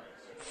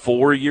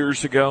 4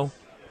 years ago?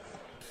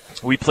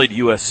 We played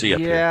USC up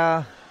here.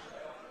 Yeah.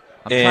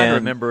 I'm trying to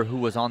remember who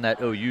was on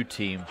that OU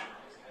team.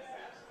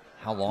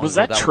 How long was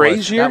ago that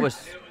Trey's year?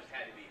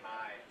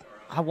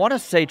 I want to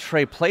say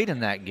Trey played in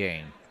that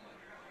game.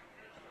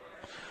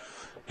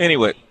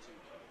 Anyway,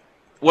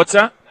 what's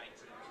that?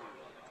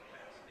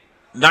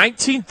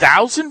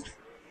 19,000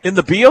 in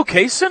the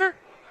BOK Center?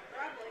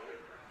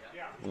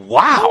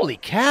 Wow. Holy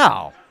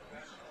cow.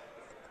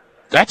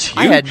 That's huge.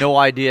 I had no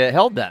idea it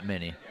held that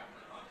many.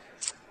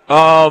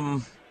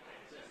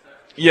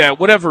 Yeah,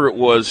 whatever it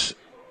was,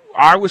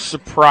 I was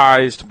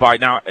surprised by.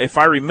 Now, if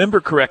I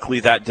remember correctly,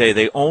 that day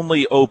they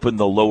only opened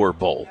the lower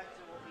bowl,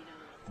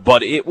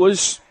 but it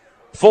was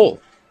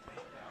full,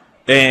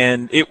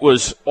 and it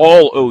was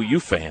all OU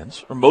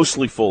fans, or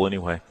mostly full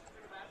anyway.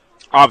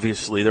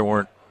 Obviously, there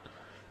weren't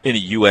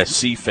any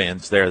USC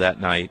fans there that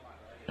night,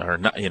 or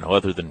not,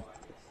 other than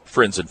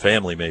friends and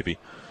family maybe.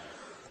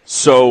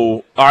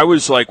 So I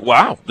was like,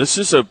 wow, this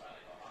is a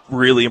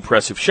really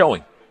impressive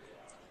showing.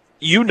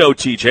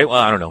 TJ, well,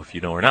 I don't know if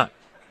you know or not.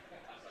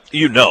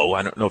 I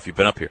don't know if you've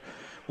been up here.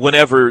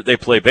 Whenever they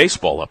play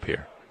baseball up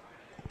here,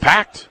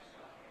 packed.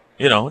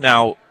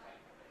 Now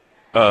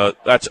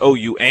that's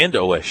OU and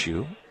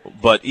OSU.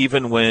 But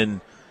even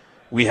when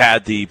we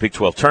had the Big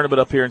 12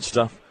 tournament up here and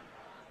stuff,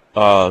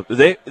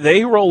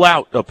 they roll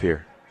out up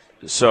here.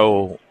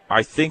 So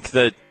I think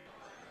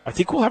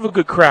we'll have a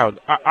good crowd.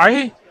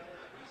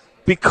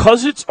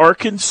 Because it's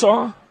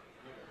Arkansas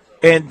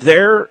and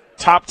they're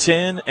top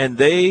 10 and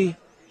they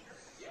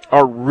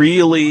are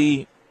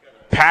really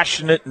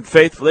passionate and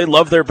faithful. They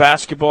love their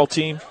basketball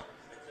team.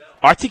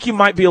 I think you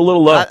might be a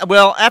little low.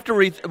 Well, after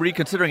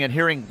reconsidering and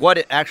hearing what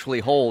it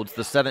actually holds,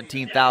 the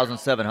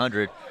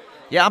 17,700,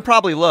 yeah, I'm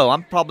probably low.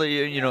 I'm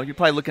probably, you're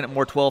probably looking at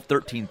more 12,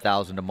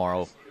 13,000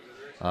 tomorrow.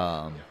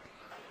 I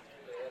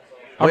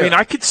mean,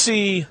 I could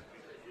see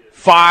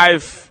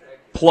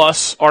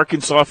 5+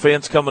 Arkansas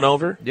fans coming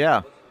over.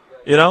 Yeah.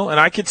 And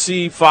I could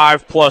see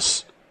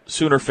 5+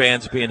 Sooner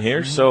fans being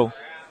here. So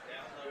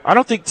I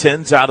don't think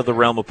 10's out of the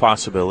realm of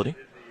possibility,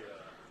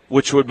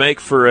 which would make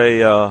for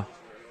a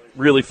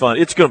really fun.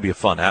 It's going to be a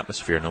fun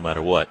atmosphere no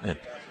matter what. And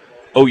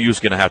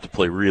OU's going to have to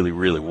play really,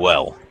 really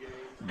well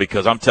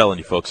because I'm telling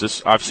you,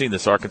 folks, I've seen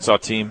this Arkansas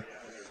team.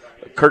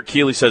 Kurt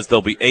Keeley says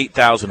there'll be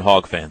 8,000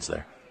 Hog fans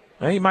there.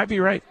 He might be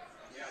right.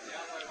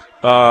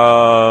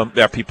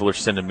 People are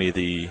sending me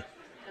the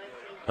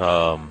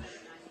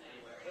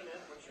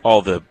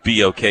all the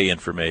BOK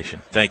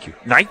information. Thank you.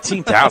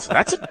 19,000.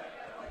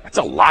 That's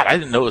a lot. I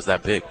didn't know it was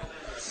that big.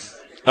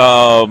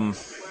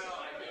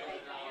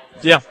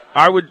 Yeah,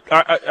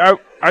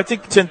 I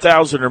think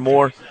 10,000 or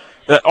more.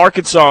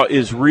 Arkansas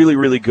is really,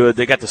 really good.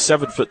 They got the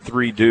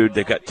 7'3" dude.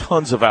 They got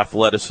tons of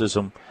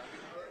athleticism.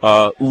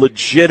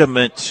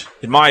 Legitimate,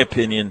 in my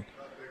opinion,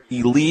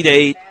 Elite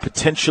Eight,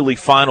 potentially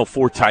Final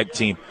Four type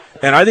team.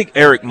 And I think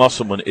Eric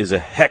Musselman is a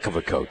heck of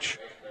a coach.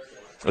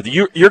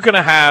 You're going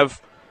to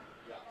have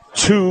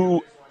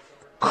two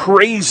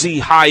crazy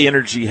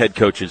high-energy head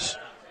coaches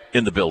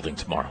in the building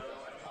tomorrow,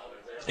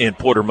 in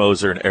Porter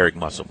Moser and Eric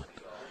Musselman.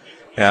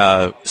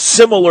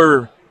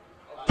 Similar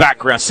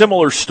background,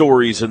 similar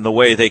stories in the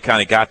way they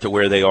kind of got to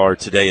where they are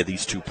today at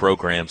these two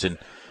programs, and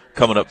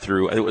coming up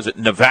through, was it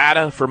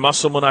Nevada for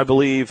Musselman, I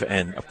believe,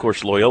 and, of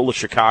course, Loyola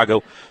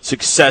Chicago,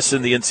 success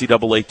in the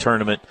NCAA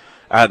tournament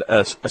at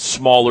a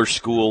smaller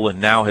school,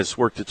 and now has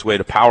worked its way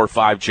to Power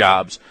 5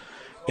 jobs,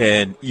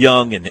 and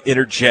young and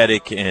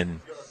energetic, and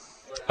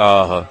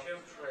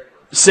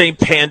same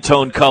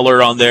Pantone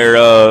color on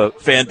their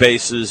fan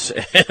bases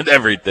and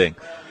everything.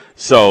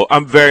 So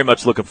I'm very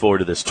much looking forward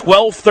to this.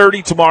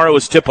 12:30 tomorrow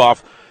is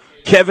tip-off.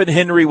 Kevin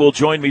Henry will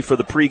join me for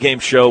the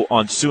pregame show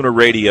on Sooner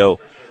Radio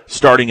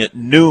starting at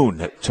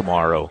noon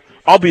tomorrow.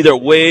 I'll be there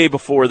way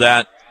before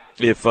that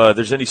if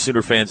there's any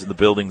Sooner fans in the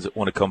buildings that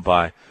want to come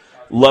by.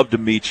 Love to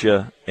meet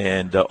you,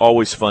 and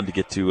always fun to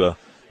get to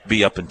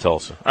be up in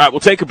Tulsa. All right, we'll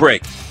take a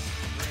break.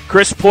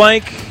 Chris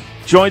Plank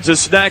joins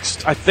us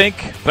next, I think,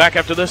 back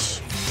after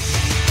this.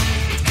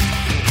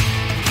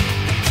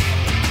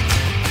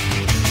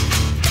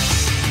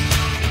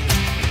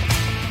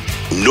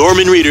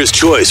 Norman Reader's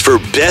choice for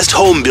best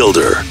home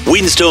builder,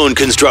 Windstone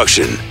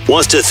Construction,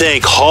 wants to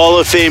thank Hall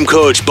of Fame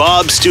coach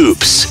Bob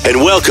Stoops and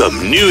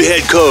welcome new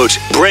head coach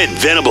Brent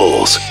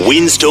Venables.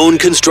 Windstone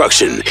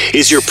Construction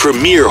is your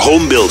premier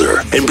home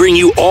builder and bring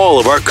you all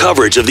of our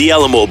coverage of the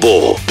Alamo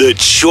Bowl. The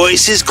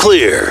choice is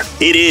clear.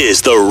 It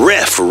is the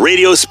Ref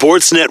Radio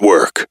Sports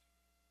Network.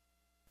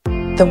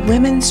 The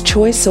Women's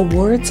Choice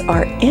Awards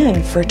are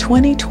in for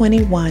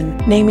 2021,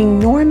 naming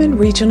Norman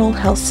Regional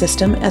Health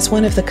System as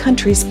one of the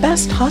country's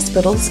best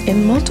hospitals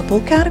in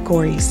multiple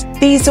categories.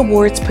 These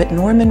awards put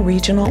Norman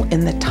Regional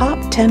in the top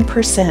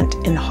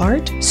 10% in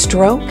heart,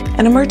 stroke,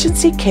 and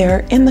emergency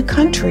care in the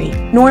country.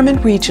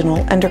 Norman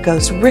Regional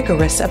undergoes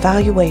rigorous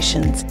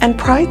evaluations and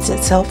prides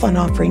itself on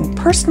offering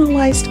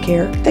personalized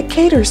care that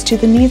caters to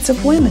the needs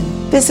of women.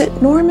 Visit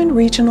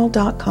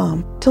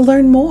normanregional.com to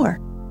learn more.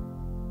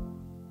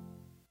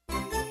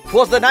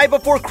 'Twas the night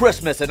before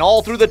Christmas, and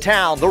all through the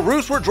town, the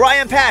roofs were dry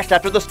and patched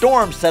after the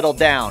storm settled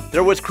down.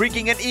 There was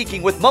creaking and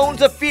eking with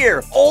moans of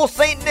fear. Old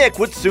St. Nick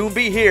would soon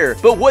be here.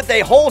 But would they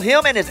hold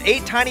him and his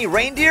 8 tiny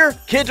reindeer?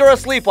 Kids are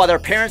asleep while their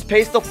parents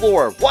pace the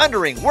floor,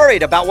 wondering,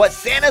 worried about what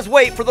Santa's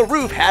wait for the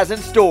roof has in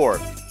store.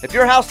 If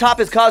your housetop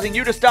is causing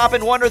you to stop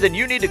and wonder, then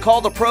you need to call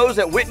the pros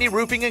at Whitney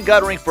Roofing and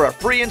Guttering for a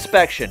free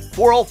inspection.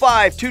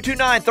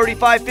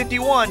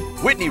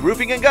 405-229-3551. Whitney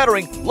Roofing and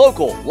Guttering,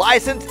 local,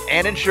 licensed,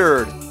 and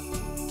insured.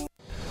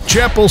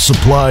 Chapel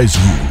supplies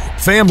you.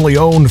 Family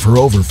owned for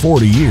over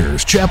 40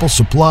 years, Chapel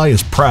Supply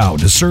is proud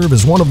to serve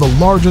as one of the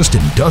largest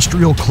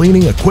industrial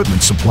cleaning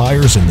equipment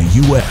suppliers in the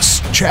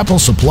U.S. Chapel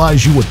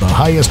supplies you with the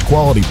highest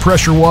quality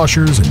pressure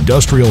washers,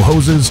 industrial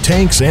hoses,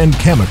 tanks, and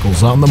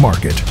chemicals on the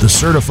market. The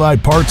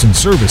certified parts and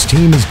service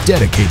team is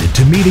dedicated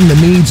to meeting the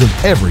needs of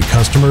every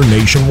customer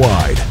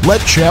nationwide.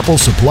 Let Chapel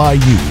supply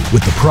you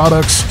with the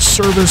products,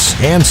 service,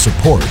 and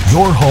support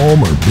your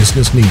home or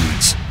business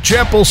needs.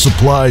 Chapel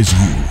supplies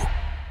you.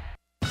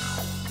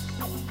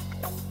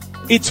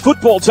 It's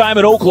football time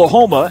in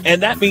Oklahoma,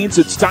 and that means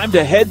it's time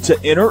to head to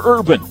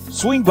Interurban.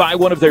 Swing by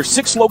one of their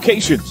 6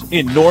 locations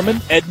in Norman,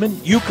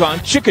 Edmond, Yukon,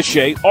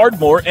 Chickasha,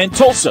 Ardmore, and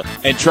Tulsa,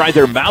 and try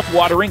their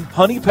mouth-watering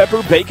honey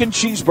pepper bacon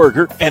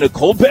cheeseburger and a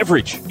cold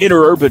beverage.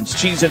 Interurban's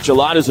cheese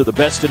enchiladas are the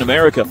best in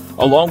America,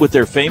 along with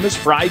their famous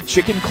fried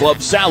chicken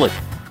club salad.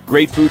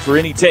 Great food for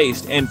any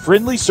taste and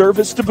friendly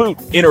service to boot.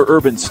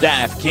 Interurban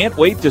staff can't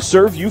wait to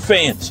serve you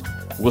fans.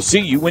 We'll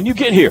see you when you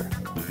get here.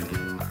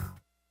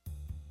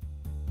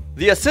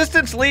 The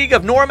Assistance League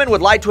of Norman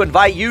would like to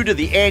invite you to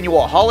the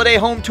annual Holiday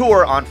Home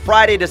Tour on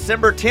Friday,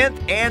 December 10th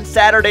and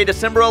Saturday,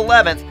 December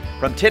 11th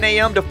from 10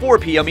 a.m. to 4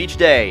 p.m. each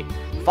day.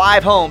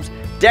 5 homes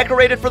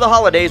decorated for the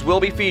holidays will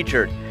be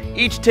featured.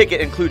 Each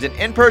ticket includes an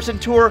in-person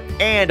tour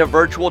and a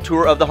virtual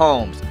tour of the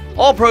homes.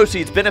 All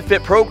proceeds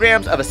benefit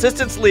programs of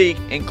Assistance League,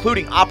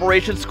 including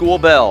Operation School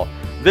Bell.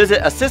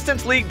 Visit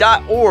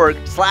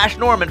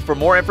assistanceleague.org/Norman for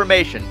more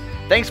information.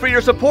 Thanks for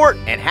your support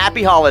and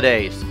happy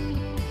holidays.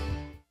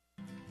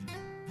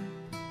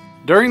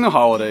 During the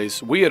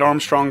holidays, we at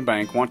Armstrong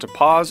Bank want to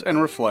pause and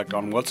reflect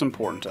on what's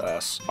important to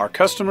us, our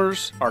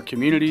customers, our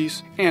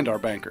communities, and our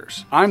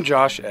bankers. I'm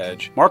Josh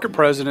Edge, Market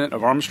President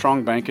of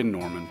Armstrong Bank in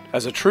Norman.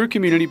 As a true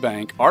community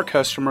bank, our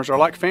customers are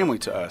like family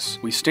to us.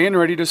 We stand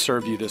ready to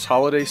serve you this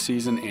holiday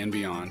season and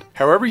beyond.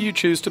 However you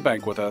choose to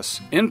bank with us,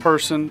 in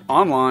person,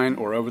 online,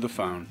 or over the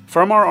phone.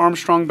 From our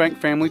Armstrong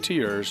Bank family to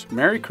yours,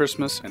 Merry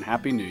Christmas and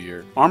Happy New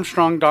Year.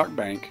 Armstrong Dock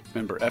Bank,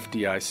 member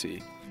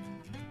FDIC.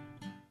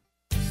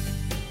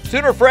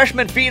 Sooner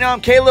freshman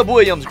phenom Caleb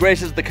Williams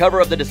graces the cover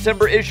of the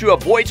December issue of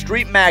Boyd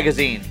Street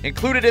Magazine.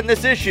 Included in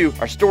this issue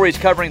are stories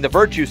covering the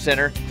Virtue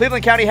Center,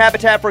 Cleveland County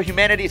Habitat for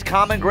Humanity's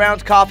Common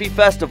Grounds Coffee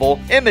Festival,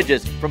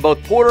 images from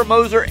both Porter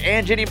Moser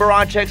and Jenny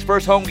Baranczyk's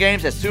first home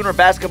games as Sooner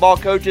basketball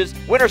coaches,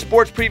 winter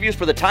sports previews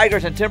for the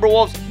Tigers and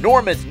Timberwolves,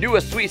 Norman's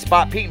newest sweet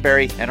spot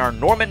Pinkberry, and our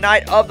Norman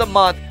Night of the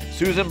Month,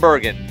 Susan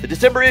Bergen. The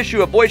December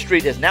issue of Boyd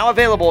Street is now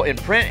available in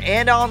print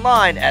and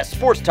online at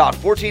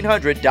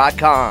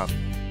sportstalk1400.com.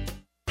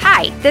 Hi,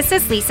 Hi, this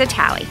is Lisa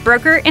Talley,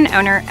 broker and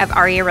owner of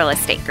Aria Real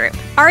Estate Group.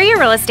 Aria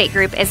Real Estate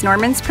Group is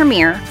Norman's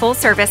premier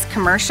full-service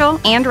commercial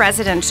and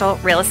residential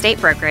real estate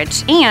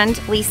brokerage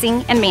and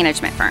leasing and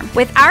management firm.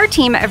 With our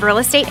team of real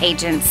estate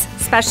agents,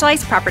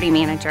 specialized property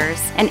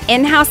managers, and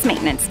in-house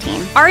maintenance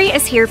team, Aria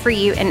is here for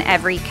you in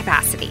every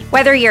capacity.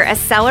 Whether you're a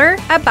seller,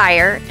 a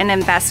buyer, an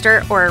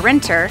investor, or a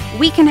renter,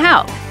 we can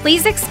help.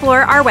 Please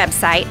explore our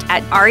website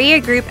at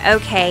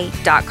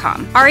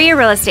ariagroupok.com. Aria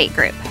Real Estate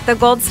Group, the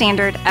gold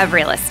standard of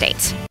real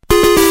estate.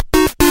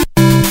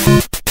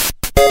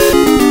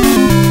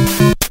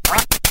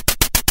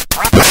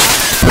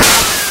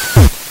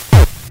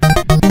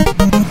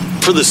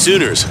 For the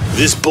Sooners,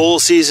 this bowl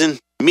season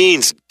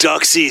means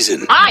duck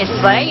season. I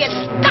say it's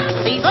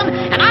duck season,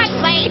 and I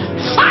say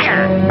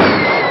fire!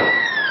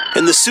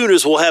 And the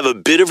Sooners will have a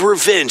bit of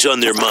revenge on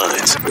their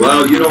minds.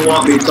 Well, you don't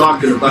want me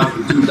talking about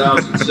the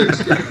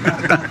 2006 game.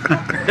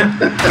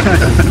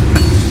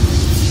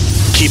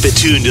 Keep it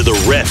tuned to the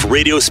Ref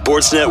Radio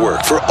Sports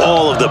Network for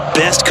all of the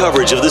best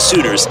coverage of the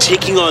Sooners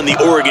taking on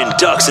the Oregon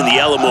Ducks in the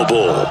Alamo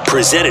Bowl.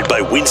 Presented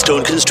by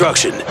Windstone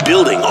Construction.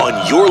 Building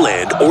on your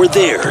land or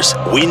theirs.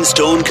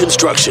 Windstone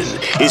Construction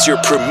is your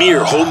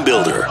premier home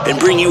builder and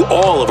bring you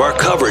all of our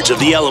coverage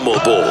of the Alamo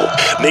Bowl.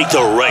 Make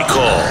the right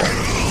call.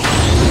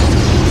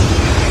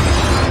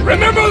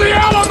 Remember the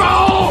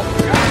Alamo!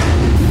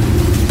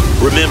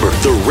 Remember,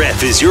 the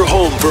Ref is your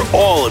home for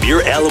all of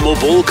your Alamo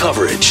Bowl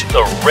coverage.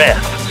 The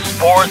Ref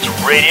Sports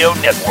Radio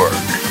Network.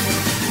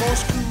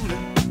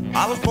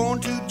 I was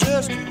born to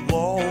just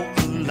walk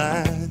the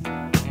line.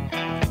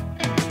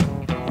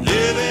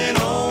 Living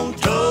on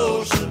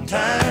Tulsa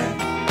time.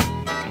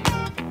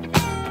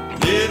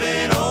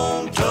 Living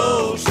on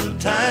Tulsa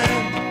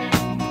time.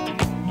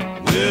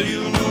 Well,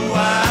 you know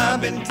I've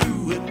been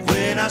through it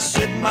when I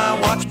set my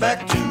watch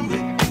back to it.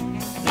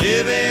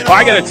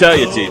 I got to tell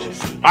you,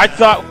 TJ, I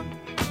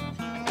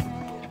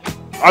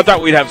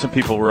thought we'd have some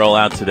people roll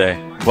out today,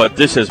 but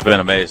this has been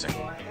amazing.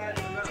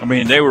 I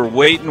mean, they were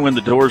waiting when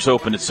the doors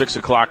opened at 6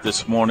 o'clock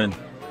this morning,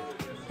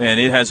 and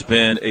it has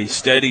been a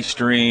steady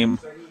stream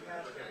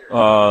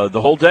the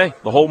whole day,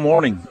 the whole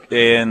morning,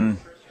 and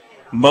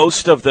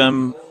most of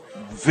them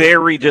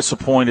very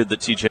disappointed that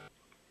TJ.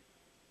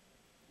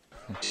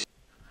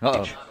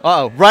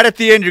 Uh-oh. Right at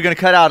the end, you're going to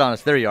cut out on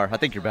us. There you are. I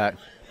think you're back.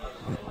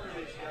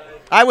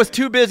 I was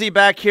too busy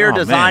back here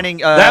designing.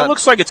 That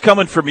looks like it's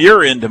coming from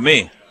your end to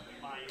me.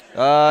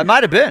 It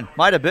might have been.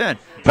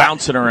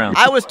 Bouncing around.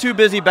 I was too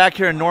busy back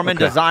here in Norman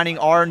designing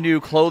our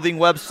new clothing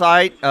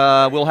website.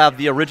 We'll have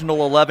the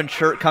Original 11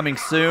 shirt coming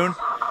soon.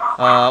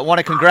 I want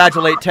to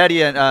congratulate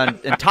Teddy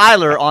and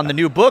Tyler on the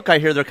new book I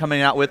hear they're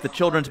coming out with, the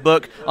children's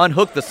book,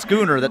 Unhook the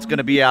Schooner, that's going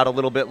to be out a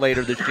little bit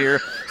later this year.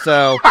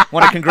 So I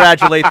want to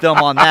congratulate them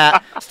on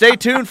that. Stay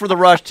tuned for the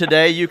Rush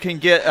today. You can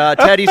get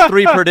Teddy's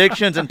 3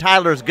 predictions and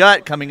Tyler's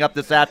gut coming up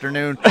this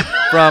afternoon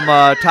from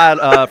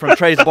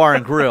Trey's Bar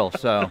and Grill.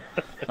 So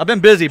I've been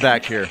busy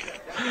back here.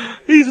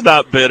 He's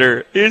not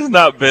bitter. He's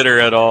not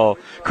bitter at all.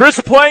 Chris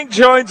Plank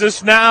joins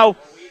us now.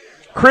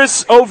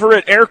 Chris over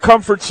at Air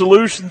Comfort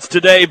Solutions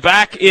today,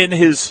 back in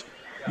his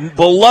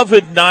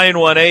beloved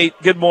 918.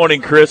 Good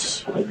morning,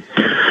 Chris.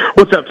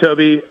 What's up,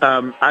 Toby?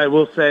 I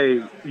will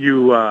say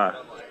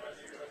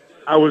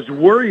I was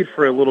worried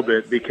for a little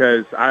bit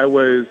because I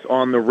was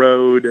on the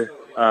road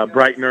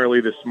bright and early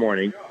this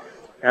morning,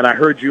 and I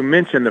heard you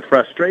mention the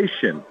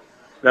frustration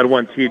that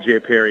one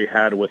TJ Perry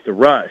had with the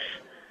Rush.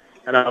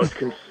 And I was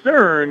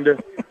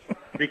concerned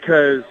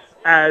because,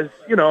 as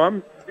you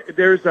know,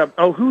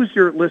 who's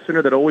your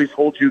listener that always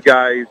holds you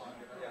guys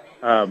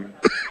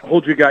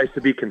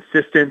to be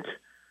consistent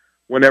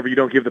whenever you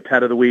don't give the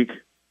pet of the week?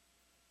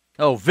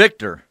 Oh,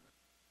 Victor.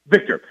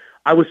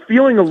 I was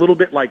feeling a little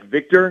bit like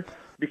Victor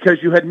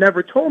because you had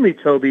never told me,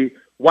 Toby,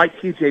 why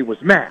TJ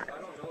was mad.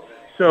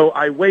 So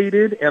I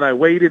waited and I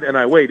waited and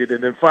I waited,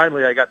 and then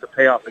finally I got the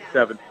payoff at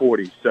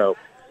 7:40. So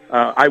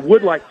I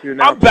would like to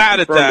now. I'm bad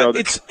at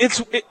that.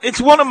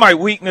 It's one of my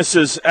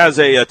weaknesses as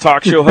a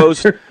talk show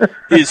host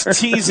is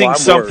teasing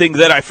something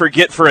that I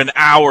forget for an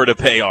hour to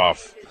pay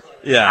off.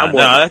 Yeah,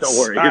 don't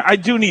worry. I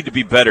do need to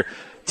be better.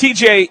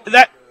 TJ,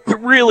 that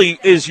really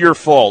is your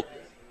fault.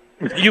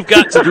 You've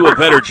got to do a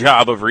better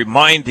job of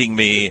reminding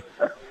me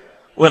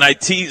when I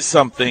tease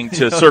something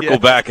to circle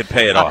back and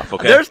pay it off,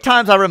 okay? There's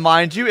times I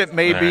remind you. It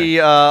may be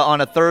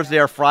on a Thursday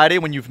or Friday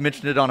when you've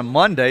mentioned it on a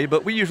Monday,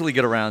 but we usually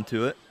get around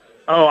to it.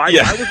 Oh, I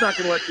was not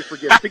going to let you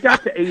forget. If it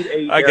got to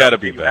 8, I got to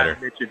be better.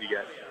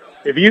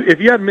 If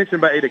you hadn't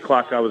mentioned by 8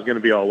 o'clock, I was going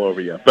to be all over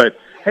you. But,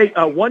 hey,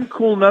 one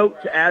cool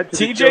note to add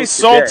to TJ's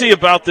salty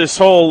about this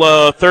whole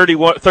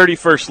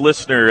 31st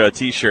listener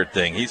T-shirt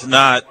thing. He's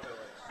not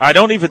 – I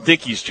don't even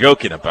think he's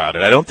joking about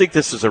it. I don't think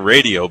this is a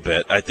radio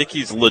bit. I think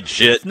he's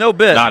legit no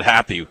bit. Not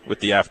happy with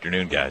the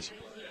afternoon guys.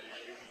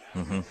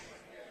 Mm-hmm.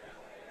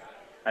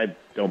 I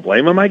don't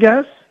blame him, I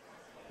guess.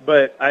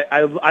 But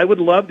I would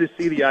love to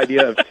see the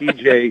idea of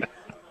TJ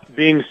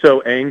being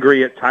so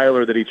angry at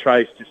Tyler that he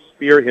tries to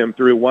spear him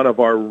through one of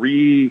our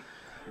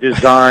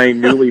redesigned,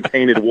 newly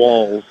painted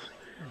walls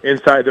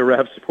inside the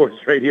Ref Sports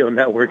Radio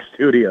Network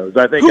studios.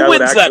 I think Who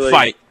wins that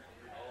fight?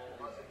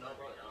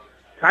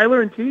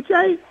 Tyler and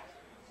TJ,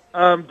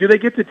 do they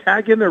get to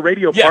tag in their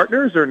radio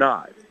partners or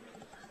not?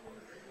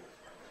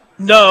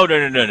 No.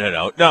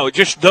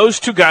 Just those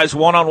two guys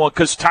one-on-one,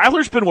 because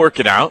Tyler's been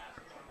working out.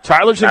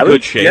 Tyler's in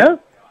good shape. Yeah,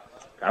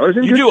 Tyler's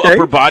in you good shape. You do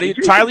upper body.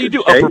 Tyler, you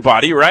do upper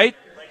body, right?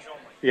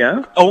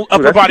 Yeah. Oh,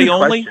 upper body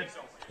only?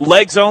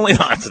 Legs only?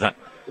 No, that's not.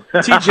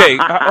 TJ,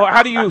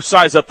 how do you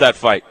size up that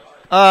fight?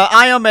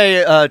 I am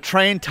a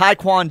trained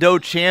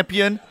Taekwondo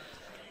champion.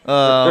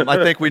 I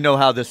think we know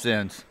how this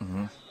ends.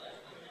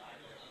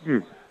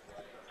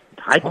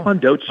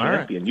 Taekwondo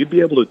champion. Right. You'd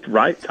be able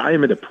to tie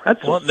him into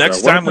pretzels. Well,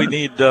 next time we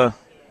need... I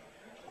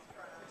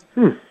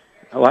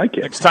like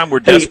it. Next time we're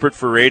desperate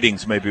for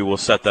ratings, maybe we'll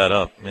set that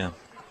up. Yeah.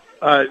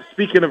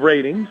 Speaking of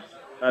ratings,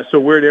 so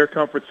we're at Air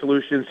Comfort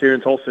Solutions here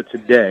in Tulsa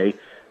today,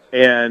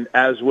 and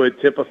as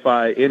would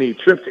typify any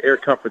trip to Air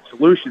Comfort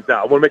Solutions,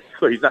 now I want to make it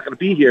clear he's not going to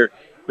be here,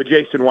 but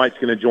Jason White's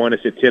going to join us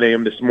at 10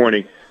 a.m. this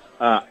morning.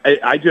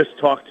 I just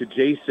talked to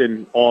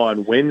Jason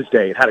on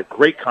Wednesday and had a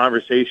great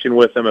conversation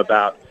with him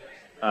about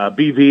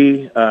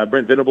BV,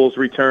 Brent Venables'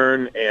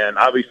 return, and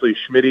obviously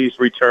Schmitty's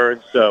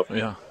return. So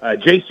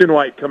Jason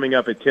White coming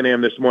up at 10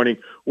 a.m. this morning.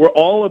 We're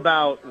all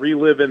about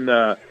reliving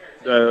the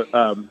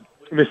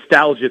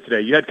nostalgia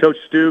today. You had Coach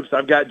Stoops.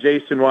 I've got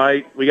Jason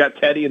White. We got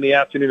Teddy in the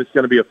afternoon. It's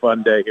going to be a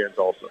fun day here in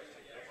Tulsa.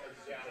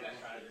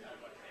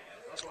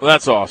 Well,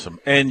 that's awesome.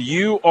 And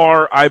you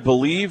are, I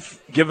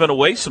believe, giving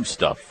away some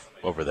stuff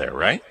over there,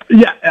 right?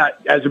 Yeah.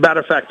 As a matter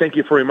of fact, thank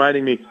you for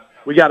reminding me.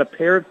 We got a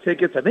pair of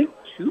tickets, I think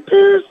 2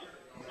 pairs,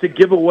 to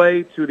give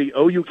away to the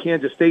OU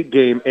Kansas State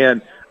game.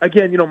 And,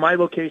 again, my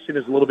location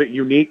is a little bit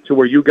unique to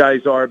where you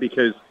guys are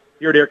because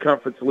here at Air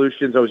Comfort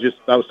Solutions,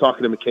 I was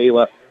talking to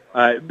Michaela.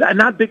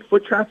 Not big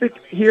foot traffic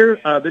here.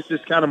 This is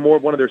kind of more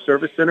of one of their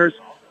service centers.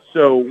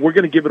 So we're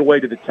going to give it away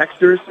to the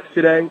texters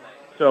today.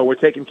 So we're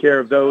taking care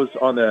of those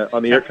on the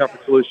Air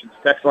Comfort Solutions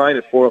text line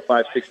at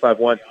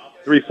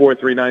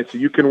 405-651-3439. So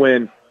you can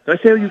win. Did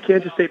I say OU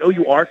Kansas State,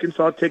 OU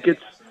Arkansas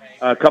tickets?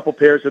 A couple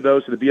pairs of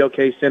those to the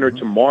BOK Center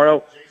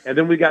tomorrow. And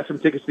then we got some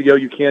tickets to the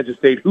OU Kansas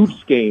State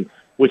Hoops game,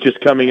 which is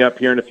coming up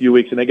here in a few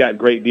weeks. And they got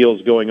great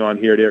deals going on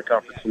here at Air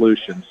Comfort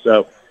Solutions.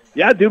 So,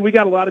 yeah, dude, we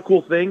got a lot of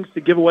cool things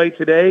to give away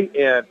today.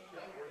 And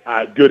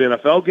a good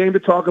NFL game to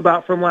talk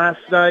about from last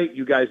night.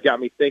 You guys got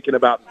me thinking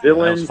about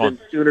villains and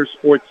Sooner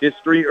sports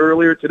history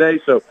earlier today.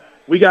 So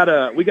we got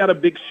a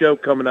big show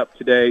coming up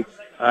today,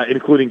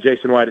 including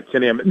Jason White at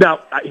 10 a.m.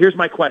 Now, here's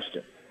my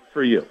question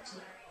for you.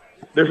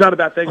 There's not a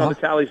bad thing on the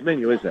Tally's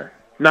menu, is there?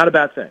 Not a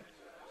bad thing.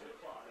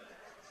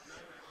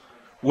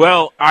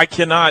 Well,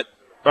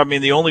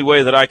 the only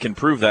way that I can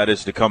prove that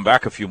is to come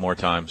back a few more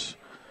times.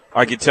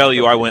 I can tell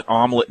you I went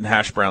omelet and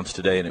hash browns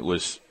today, and it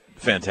was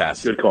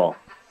fantastic. Good call.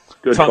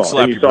 Tongue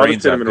slap your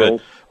brains out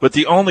good. But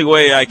the only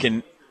way I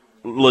can,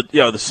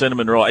 the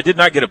cinnamon roll. I did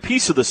not get a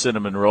piece of the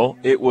cinnamon roll.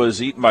 It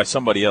was eaten by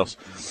somebody else.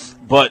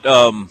 But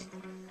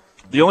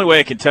the only way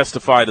I can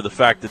testify to the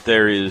fact that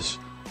there is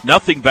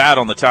nothing bad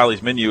on the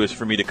Tally's menu is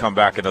for me to come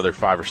back another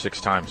 5 or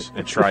 6 times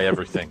and try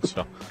everything.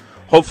 So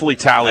hopefully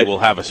Tally will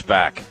have us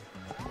back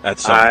at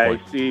some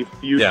point. I see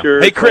future.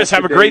 Yeah. Hey, Chris,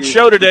 have a great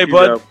show today,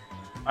 bud.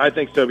 I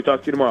think so. We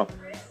talk to you tomorrow.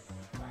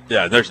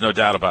 Yeah, there's no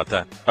doubt about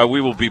that.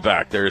 We will be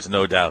back. There is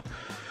no doubt.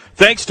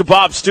 Thanks to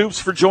Bob Stoops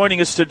for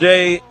joining us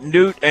today,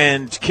 Newt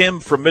and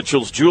Kim from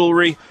Mitchell's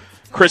Jewelry,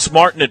 Chris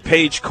Martin and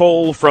Paige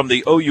Cole from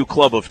the OU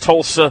Club of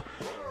Tulsa.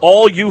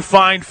 All you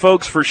fine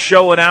folks for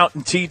showing out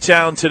in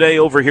T-Town today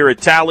over here at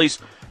Tally's.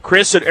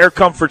 Chris at Air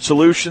Comfort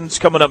Solutions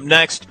coming up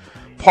next.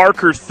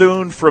 Parker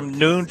Thune from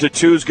noon to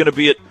 2 is going to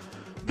be at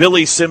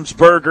Billy Sims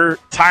Burger.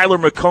 Tyler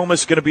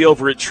McComas going to be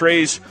over at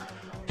Trey's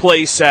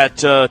Place at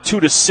 2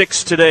 to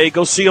 6 today.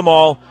 Go see them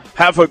all.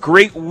 Have a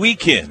great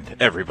weekend,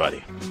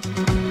 everybody.